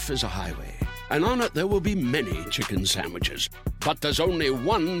 Life is a highway, and on it there will be many chicken sandwiches. But there's only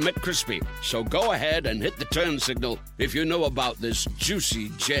one McCrispy. So go ahead and hit the turn signal if you know about this juicy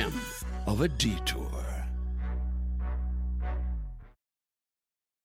gem of a detour.